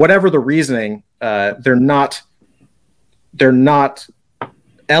 Whatever the reasoning, they're not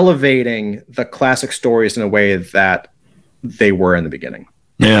elevating the classic stories in a way that they were in the beginning.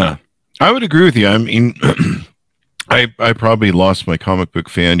 Yeah, I would agree with you. I mean, I probably lost my comic book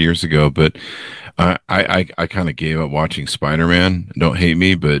fan years ago, but I kind of gave up watching Spider-Man. Don't hate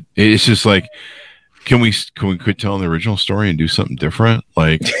me, but it's just like, can we quit telling the original story and do something different?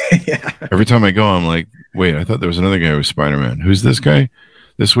 Like, yeah. Every time I go, I'm like, wait, I thought there was another guy who was Spider-Man. Who's this guy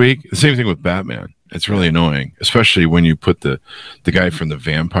this week? The same thing with Batman. It's really annoying, especially when you put the guy from the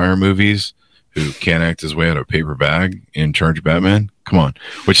vampire movies who can't act his way out of a paper bag in charge of Batman. Come on.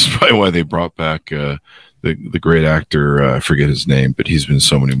 Which is probably why they brought back the great actor, I forget his name, but he's been in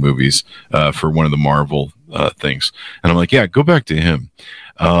so many movies for one of the Marvel things. And I'm like, yeah, go back to him.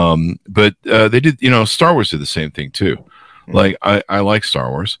 But they did, Star Wars did the same thing too. Like, I like Star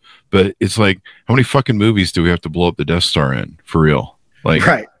Wars, but it's like, how many fucking movies do we have to blow up the Death Star in, for real? Like,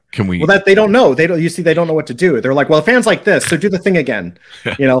 right. Can we? Well, that they don't know. They don't know what to do. They're like, well, fans like this, so do the thing again.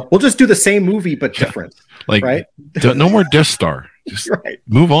 We'll just do the same movie but different. Like, right? No more Death Star. Just right.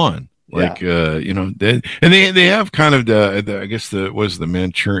 Move on. Like, they have kind of the I guess the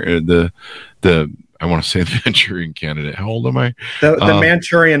Manchurian I want to say the Manchurian Candidate. How old am I? The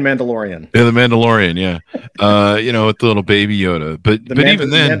Manchurian Mandalorian. Yeah, the Mandalorian. Yeah, with the little baby Yoda. But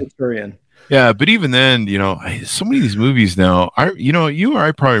even then, Mandalorian. Yeah, but even then, so many of these movies now, you or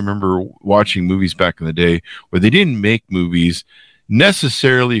I probably remember watching movies back in the day where they didn't make movies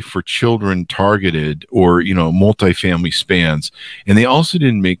necessarily for children targeted or, multifamily spans. And they also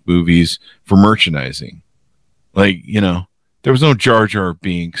didn't make movies for merchandising. Like, there was no Jar Jar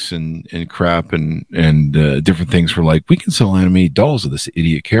Binks and crap and different things for like, we can sell animated dolls of this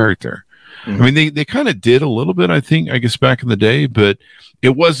idiot character. Mm-hmm. I mean, they kind of did a little bit, I guess back in the day, but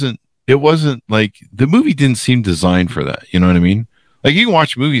it wasn't like the movie didn't seem designed for that. You know what I mean? Like, you can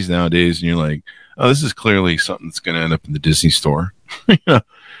watch movies nowadays and you're like, oh, this is clearly something that's going to end up in the Disney store.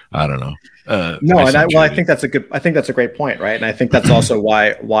 I don't know. I think that's a great point. Right. And I think that's also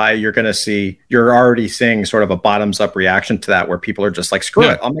why you're already seeing sort of a bottoms up reaction to that, where people are just like, screw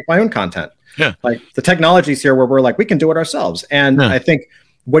it, I'll make my own content. Yeah. Like, the technology's here where we're like, we can do it ourselves. And I think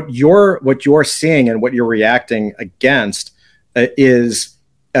what you're seeing and what you're reacting against is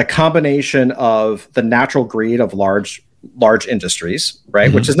a combination of the natural greed of large industries, right?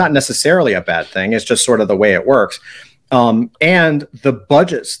 Mm-hmm. Which is not necessarily a bad thing. It's just sort of the way it works. And the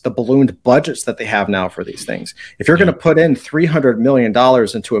budgets, the ballooned budgets that they have now for these things. If you're going to put in $300 million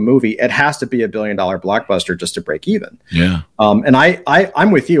into a movie, it has to be $1 billion blockbuster just to break even. Yeah. And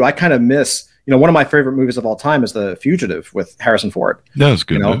I'm with you. I kind of miss, one of my favorite movies of all time is The Fugitive with Harrison Ford. That was a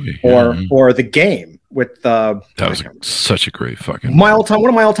good movie. Or The Game with that was such a great fucking one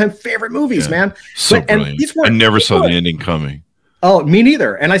of my all-time favorite movies, man. So brilliant. I never saw the ending coming. Oh, me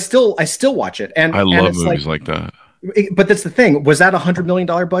neither. And I still watch it. And I love movies like that. But that's the thing. Was that $100 million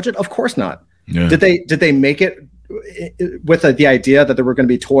budget? Of course not. Yeah. Did they make it with the idea that there were going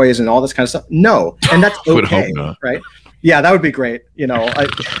to be toys and all this kind of stuff? No, and that's okay, right? Yeah, that would be great.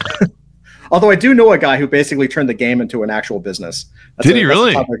 Although I do know a guy who basically turned the game into an actual business. Did he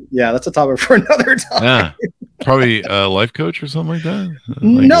really? That's a topic for another time. Yeah. Probably a life coach or something like that.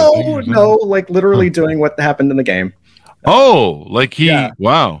 No, like literally doing what happened in the game. Oh, like he? Yeah.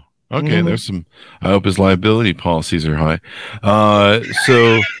 Wow. Okay, there's some. I hope his liability policies are high. But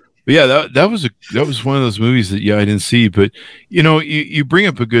yeah, that was one of those movies that I didn't see. But you bring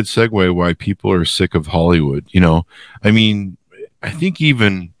up a good segue why people are sick of Hollywood. I mean, I think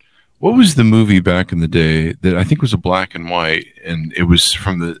even what was the movie back in the day that I think was a black and white, and it was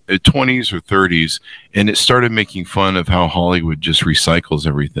from the 20s or 30s, and it started making fun of how Hollywood just recycles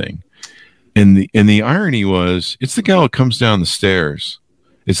everything. And the irony was, it's the gal that comes down the stairs.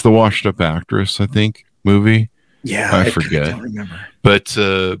 It's the washed up actress, I think, movie. Yeah, I forget. I don't remember. But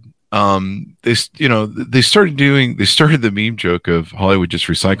they started the meme joke of Hollywood just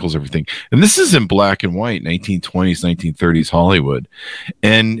recycles everything, and this is in black and white, 1920s, 1930s Hollywood,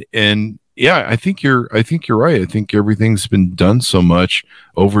 and yeah, I think you're right. I think everything's been done so much,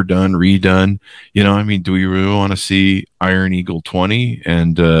 overdone, redone. I mean, do we really want to see Iron Eagle 20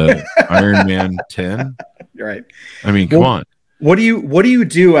 and Iron Man 10? You're right. I mean, come on. What do you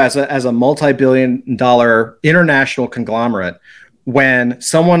do as a multi-billion-dollar international conglomerate when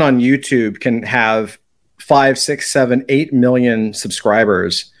someone on YouTube can have 5, 6, 7, 8 million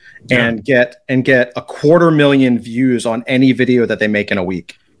subscribers and get 250,000 views on any video that they make in a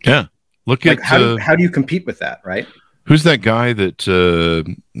week? Yeah, look at how do you compete with that, right? Who's that guy that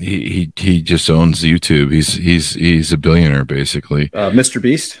he just owns YouTube? He's a billionaire basically. Mr.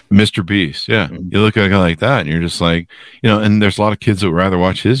 Beast. Mr. Beast, yeah. Mm-hmm. You look at a guy like that, and you're just like, and there's a lot of kids that would rather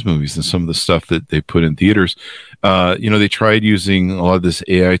watch his movies than some of the stuff that they put in theaters. They tried using a lot of this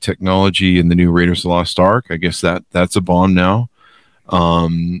AI technology in the new Raiders of the Lost Ark. I guess that's a bomb now. I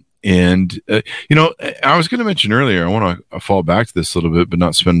was going to mention earlier, I want to fall back to this a little bit, but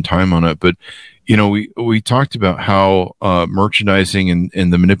not spend time on it. But we talked about how merchandising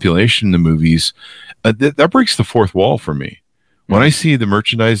and the manipulation in the movies that breaks the fourth wall for me. When I see the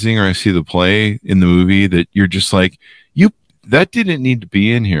merchandising or I see the play in the movie, that you're just like, that didn't need to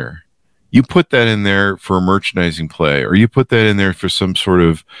be in here. You put that in there for a merchandising play, or you put that in there for some sort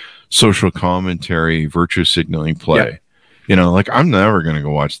of social commentary, virtue signaling play. Yeah. Like I'm never going to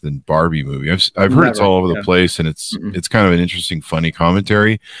go watch the Barbie movie. I've heard it's all over the place, and it's kind of an interesting, funny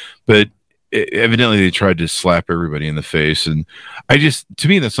commentary, but evidently they tried to slap everybody in the face. And to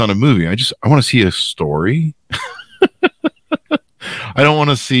me, that's not a movie. I want to see a story. I don't want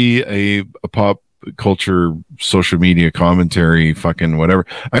to see a pop culture, social media commentary, fucking whatever.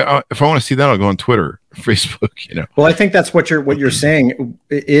 If I want to see that, I'll go on Twitter, Facebook, Well, I think that's what you're saying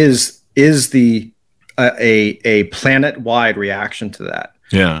is the a planet-wide reaction to that.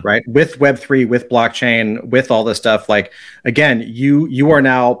 Yeah. Right. With Web3, with blockchain, with all this stuff. Like, again, you are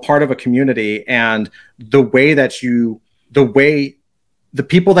now part of a community, and the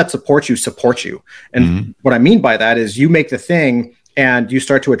people that support you. And what I mean by that is you make the thing and you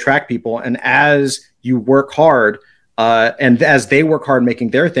start to attract people. And as you work hard, and as they work hard making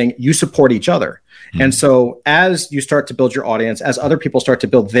their thing, you support each other. And so as you start to build your audience, as other people start to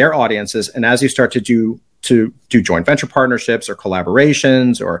build their audiences, and as you start to do joint venture partnerships or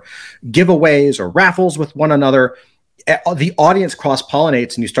collaborations or giveaways or raffles with one another, the audience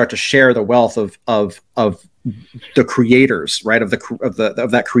cross-pollinates, and you start to share the wealth of the creators, right, of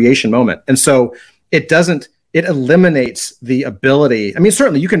that creation moment. And so it eliminates the ability. I mean,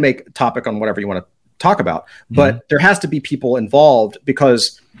 certainly you can make a topic on whatever you want to talk about, but there has to be people involved,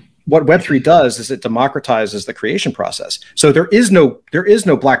 because what Web3 does is it democratizes the creation process. So there is no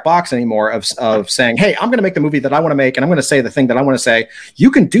black box anymore of saying, hey, I'm going to make the movie that I want to make, and I'm going to say the thing that I want to say.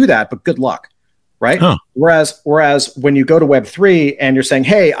 You can do that, but good luck, right? Huh. Whereas when you go to Web3 and you're saying,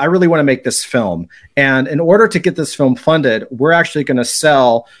 hey, I really want to make this film, and in order to get this film funded, we're actually going to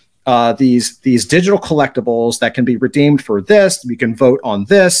sell these digital collectibles that can be redeemed for this. You can vote on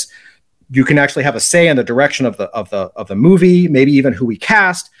this. You can actually have a say in the direction of the movie, maybe even who we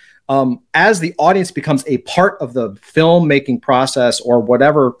cast. As the audience becomes a part of the filmmaking process or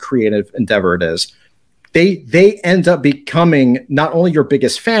whatever creative endeavor it is, they end up becoming not only your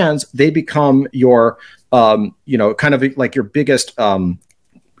biggest fans, they become your kind of like your biggest what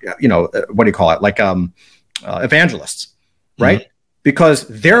do you call it, like evangelists, right? Mm-hmm. Because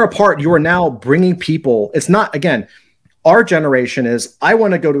they're a part. You are now bringing people. It's not, again, our generation is, I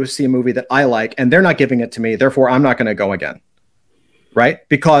want to go to see a movie that I like, and they're not giving it to me, therefore I'm not going to go again, right?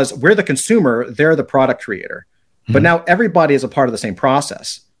 Because we're the consumer, they're the product creator. Mm-hmm. But now everybody is a part of the same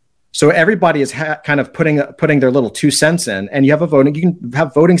process. So everybody is kind of putting their little 2 cents in, and you have a voting. You can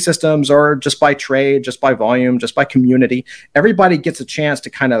have voting systems, or just by trade, just by volume, just by community. Everybody gets a chance to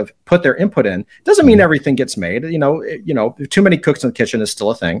kind of put their input in. Doesn't mean everything gets made. Too many cooks in the kitchen is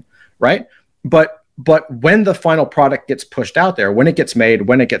still a thing, right? But when the final product gets pushed out there, when it gets made,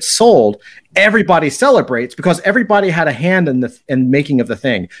 when it gets sold, everybody celebrates because everybody had a hand in the making of the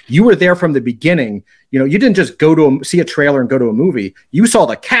thing. You were there from the beginning. You didn't just go to see a trailer and go to a movie. You saw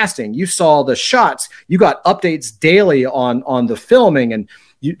the casting, you saw the shots, you got updates daily on the filming. And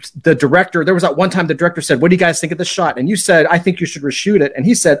the director, there was that one time the director said, "What do you guys think of the shot?" And you said, "I think you should reshoot it." And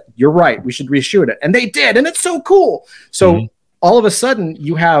he said, "You're right, we should reshoot it." And they did, and it's so cool. So all of a sudden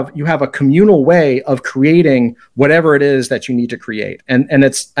you have a communal way of creating whatever it is that you need to create. And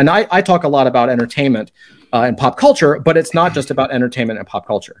I talk a lot about entertainment and pop culture, but it's not just about entertainment and pop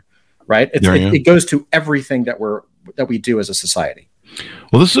culture, right? It goes to everything that we do as a society.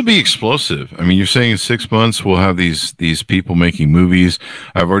 Well, this will be explosive. I mean, you're saying in 6 months we'll have these people making movies.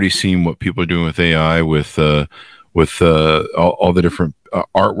 I've already seen what people are doing with AI, with all the different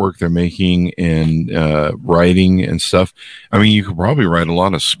artwork they're making and writing and stuff. I mean, you could probably write a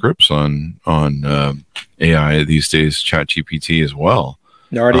lot of scripts on AI these days, ChatGPT as well.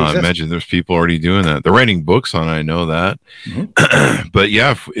 I imagine there's people already doing that. They're writing books on it, I know that. Mm-hmm. But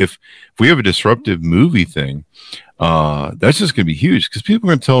yeah, if we have a disruptive movie thing, that's just going to be huge because people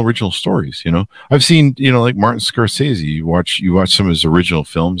are going to tell original stories. I've seen, like Martin Scorsese, you watch some of his original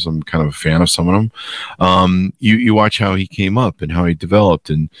films. I'm kind of a fan of some of them. You watch how he came up and how he developed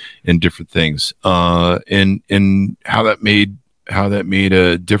and different things, and how that made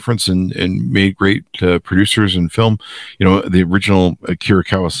a difference and made great producers in film. The original Akira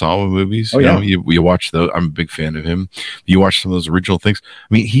Kurosawa movies. You watch those. I'm a big fan of him. You watch some of those original things.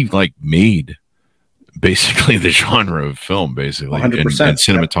 I mean, he made basically the genre of film, basically, and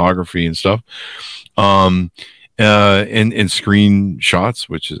cinematography and stuff, and screen shots,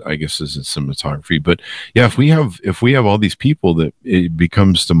 which is, I guess, isn't cinematography. But yeah, if we have all these people, that it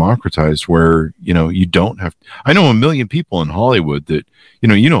becomes democratized, where you don't have. I know 1 million people in Hollywood that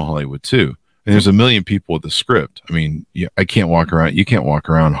Hollywood too, and there's 1 million people with a script. I mean, I can't walk around. You can't walk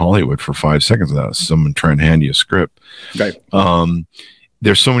around Hollywood for 5 seconds without someone trying to hand you a script. Right.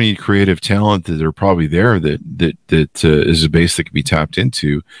 There's so many creative talent that are probably there that is a base that could be tapped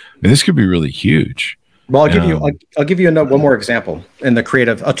into, and this could be really huge. Well, I'll give you one more example in the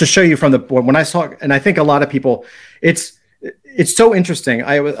creative. I'll just show you from when I saw, and I think a lot of people, it's so interesting.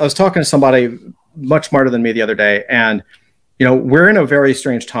 I was talking to somebody much smarter than me the other day, and we're in a very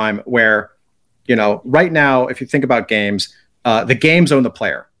strange time where, right now, if you think about games, the games own the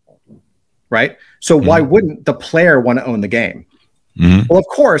player, right? So why wouldn't the player want to own the game? Mm-hmm. Well, of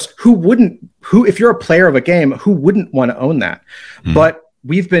course, if you're a player of a game, who wouldn't want to own that? Mm-hmm. But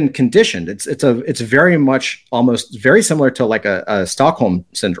we've been conditioned. It's very much almost very similar to like a Stockholm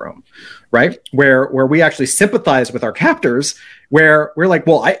syndrome, right? Where we actually sympathize with our captors, where we're like,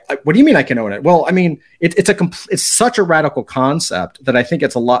 well, what do you mean I can own it? Well, I mean, it's such a radical concept that I think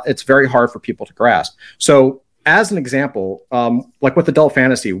it's very hard for people to grasp. So as an example, like with adult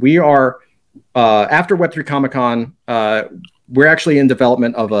fantasy, we are, after Web3 Comic-Con, we're actually in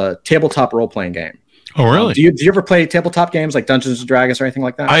development of a tabletop role-playing game. Oh, really? Do you ever play tabletop games like Dungeons and Dragons or anything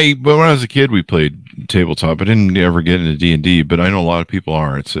like that? But when I was a kid, we played tabletop. I didn't ever get into D&D, but I know a lot of people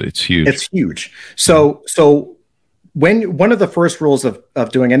are. It's huge. It's huge. So when one of the first rules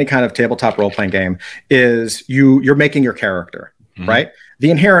of doing any kind of tabletop role-playing game is you're making your character, right? The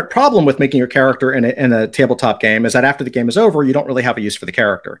inherent problem with making your character in a tabletop game is that after the game is over, you don't really have a use for the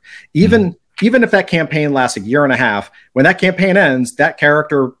character. Even if that campaign lasts a year and a half, when that campaign ends, that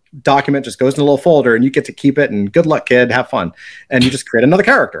character document just goes in a little folder and you get to keep it, and good luck, kid, have fun. And you just create another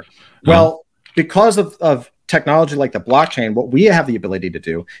character. Well, because of technology like the blockchain, what we have the ability to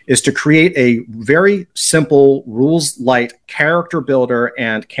do is to create a very simple rules light character builder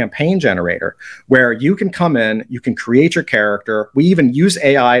and campaign generator where you can come in, you can create your character. We even use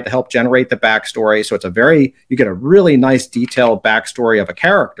AI to help generate the backstory. So you get a really nice detailed backstory of a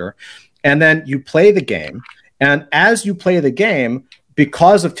character. And then you play the game. And as you play the game,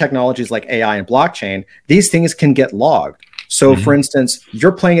 because of technologies like AI and blockchain, these things can get logged. So for instance,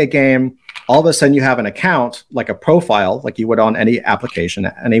 you're playing a game, all of a sudden you have an account, like a profile, like you would on any application,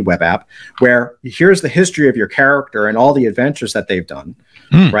 any web app, where here's the history of your character and all the adventures that they've done,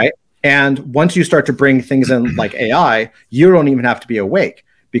 right? And once you start to bring things in like AI, you don't even have to be awake,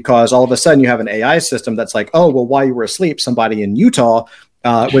 because all of a sudden you have an AI system that's like, oh, well, while you were asleep, somebody in Utah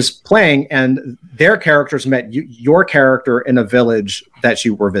was playing and their characters met your character in a village that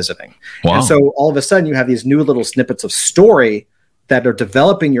you were visiting. Wow. And so all of a sudden you have these new little snippets of story that are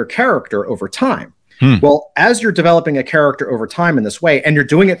developing your character over time. Well, as you're developing a character over time in this way, and you're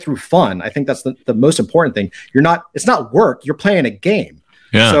doing it through fun, I think that's the most important thing. It's not work, you're playing a game.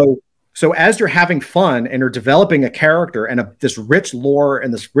 Yeah. So as you're having fun and you're developing a character and this rich lore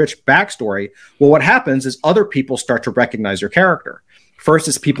and this rich backstory, well, what happens is other people start to recognize your character. First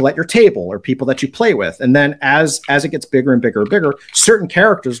is people at your table or people that you play with. And then as it gets bigger and bigger and bigger, certain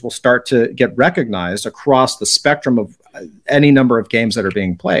characters will start to get recognized across the spectrum of any number of games that are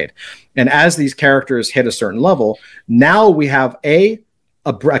being played. And as these characters hit a certain level, now we have a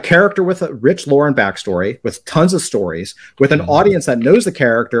character with a rich lore and backstory, with tons of stories, with an audience that knows the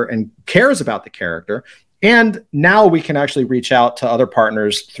character and cares about the character. And now we can actually reach out to other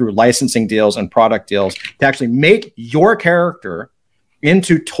partners through licensing deals and product deals to actually make your character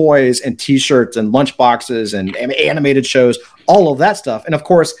into toys and t-shirts and lunchboxes and animated shows, all of that stuff. And of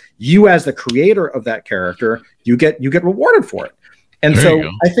course, you as the creator of that character, you get rewarded for it. And so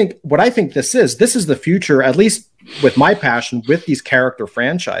I think this is the future, at least with my passion with these character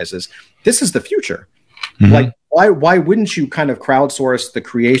franchises. This is the future. Like, why wouldn't you kind of crowdsource the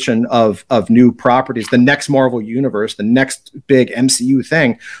creation of new properties, the next Marvel universe, the next big MCU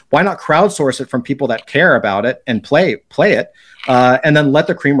thing? Why not crowdsource it from people that care about it and play it, and then let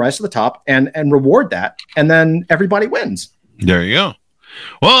the cream rise to the top and reward that, and then everybody wins. There you go.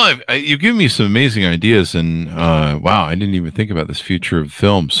 Well, you've given me some amazing ideas, and wow, I didn't even think about this future of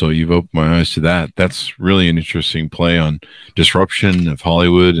film. So you've opened my eyes to that. That's really an interesting play on disruption of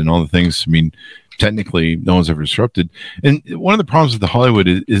Hollywood and all the things. I mean, technically, no one's ever disrupted. And one of the problems with the Hollywood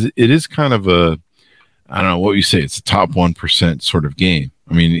is it is kind of a, I don't know what you say, it's a top 1% sort of game.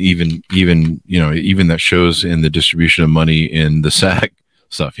 I mean, even that shows in the distribution of money in the SAG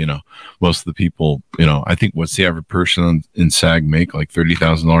stuff, most of the people, I think what's the average person in SAG make, like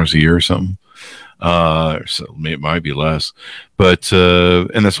 $30,000 a year or something. So it might be less, but,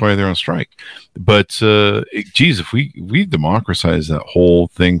 and that's why they're on strike. But, geez, if we democratize that whole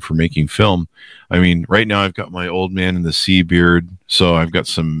thing for making film, I mean, right now I've got my Old Man and the Sea beard. So I've got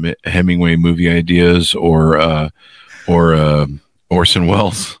some Hemingway movie ideas or Orson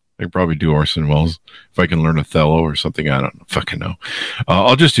Welles. I could probably do Orson Welles if I can learn Othello or something. I don't fucking know.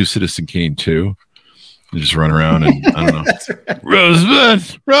 I'll just do Citizen Kane too. And just run around and I don't know.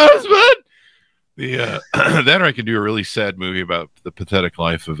 Right. Rosebud. That or I could do a really sad movie about the pathetic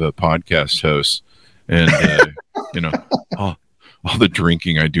life of a podcast host, and all the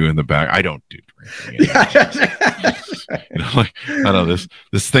drinking I do in the back. I don't do drinking. Like I don't know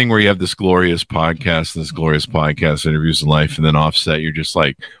this thing where you have this glorious podcast interviews in life, and then offset you're just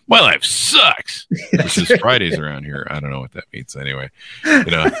like, my life sucks. Which is Fridays around here. I don't know what that means anyway. I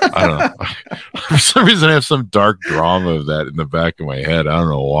don't know. For some reason I have some dark drama of that in the back of my head. I don't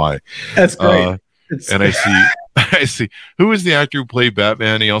know why. That's great. And I see. Who was the actor who played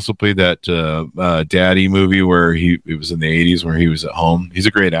Batman? He also played that Daddy movie where it was in the 80s where he was at home. He's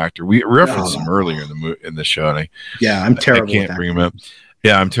a great actor. We referenced him earlier in the show. And I'm terrible. I can't bring him up.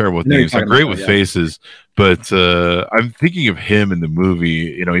 Yeah, I'm terrible with names. I'm great with faces, but I'm thinking of him in the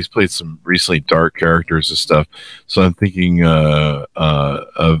movie. He's played some recently dark characters and stuff. So I'm thinking of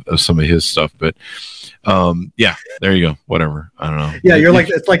some of his stuff, but. Yeah, there you go. Whatever. I don't know. Yeah,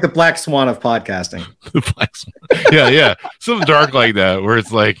 it's like the Black Swan of podcasting. The Black Swan. Yeah. Something dark like that, where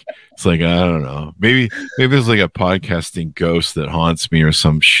it's like I don't know. Maybe there's like a podcasting ghost that haunts me or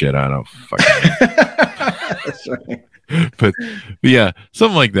some shit. I don't fucking know. That's right. But yeah,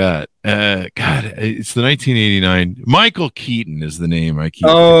 something like that. God, it's the 1989. Michael Keaton is the name I keep.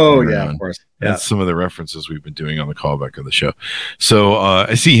 Oh yeah, of course. Yeah. That's some of the references we've been doing on the callback of the show. So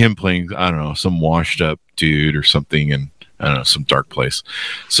I see him playing, I don't know, some washed up dude or something in, I don't know, some dark place.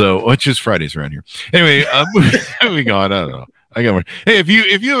 So it's just Fridays around here. Anyway, moving on. I don't know. I got one. Hey, if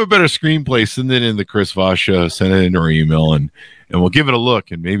you have a better screenplay, send it in the Chris Voss show. Send it in our email, and we'll give it a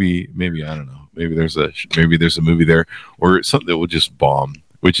look. And maybe I don't know. Maybe there's a movie there, or something that will just bomb,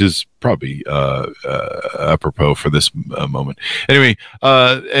 which is probably apropos for this moment. Anyway,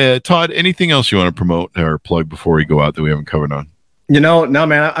 Todd, anything else you want to promote or plug before we go out that we haven't covered on? No,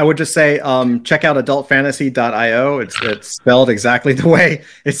 man. I would just say check out adultfantasy.io. It's spelled exactly the way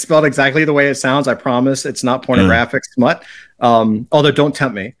it sounds. I promise it's not pornographic smut. Although don't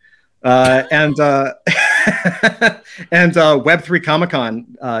tempt me. And Web3 Comic Con,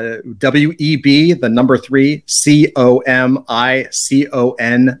 WEB, the number 3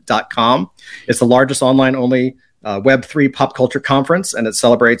 COMICON.com. It's the largest online only Web3 pop culture conference, and it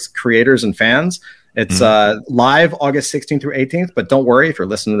celebrates creators and fans. It's live August 16th through 18th, but don't worry if you're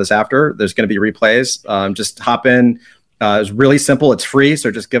listening to this after. There's going to be replays. Just hop in. It's really simple. It's free,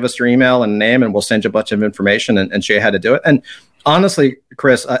 so just give us your email and name, and we'll send you a bunch of information and show you how to do it. And honestly,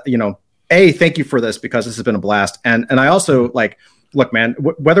 Chris, thank you for this because this has been a blast. And I also look, man,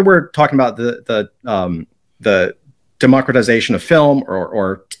 whether we're talking about the democratization of film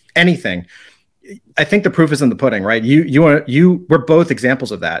or anything, I think the proof is in the pudding, right? We're both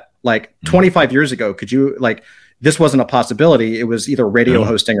examples of that. 25 years ago, this wasn't a possibility. It was either radio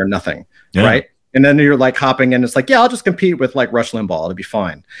hosting or nothing, right? And then you're hopping in. It's I'll just compete with Rush Limbaugh. It'll be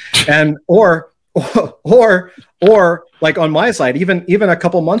fine. And or on my side, even a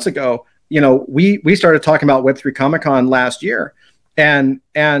couple months ago, we started talking about Web3 Comic Con last year, and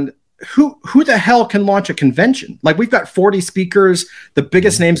who the hell can launch a convention? We've got 40 speakers, the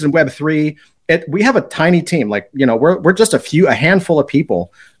biggest names in Web3. We have a tiny team. We're just a handful of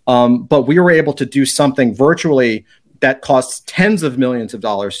people, but we were able to do something virtually that costs tens of millions of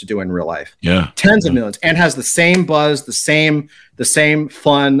dollars to do in real life. Yeah, tens of millions, and has the same buzz, the same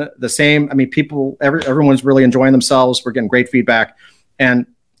fun, the same. I mean, everyone's really enjoying themselves. We're getting great feedback, and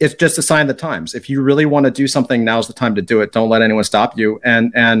it's just a sign of the times. If you really want to do something, now's the time to do it. Don't let anyone stop you,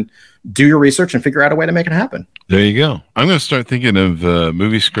 and do your research and figure out a way to make it happen. There you go. I'm going to start thinking of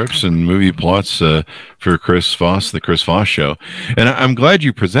movie scripts and movie plots for Chris Voss, the Chris Voss Show. And I'm glad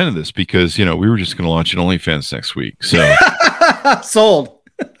you presented this because, we were just going to launch an OnlyFans next week. So sold.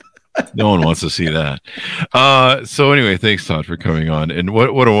 No one wants to see that. So anyway, thanks, Todd, for coming on. And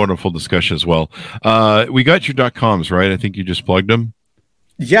what a wonderful discussion as well. We got your .coms, right? I think you just plugged them.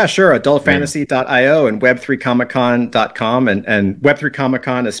 Yeah, sure. Adultfantasy.io and web3comiccon.com. And Web3 Comic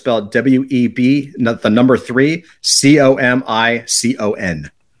Con is spelled WEB, the number 3,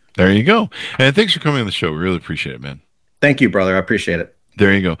 COMICON. There you go. And thanks for coming on the show. We really appreciate it, man. Thank you, brother. I appreciate it.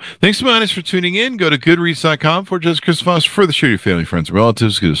 There you go. Thanks to Wahnish for tuning in. Go to goodreads.com/Chris Voss for the show to your family, friends, and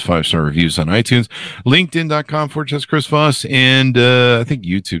relatives. Give us 5-star reviews on iTunes. LinkedIn.com/Chris Voss. And I think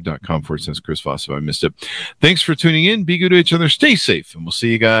YouTube.com/Chris Voss if I missed it. Thanks for tuning in. Be good to each other. Stay safe. And we'll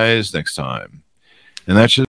see you guys next time. And that's just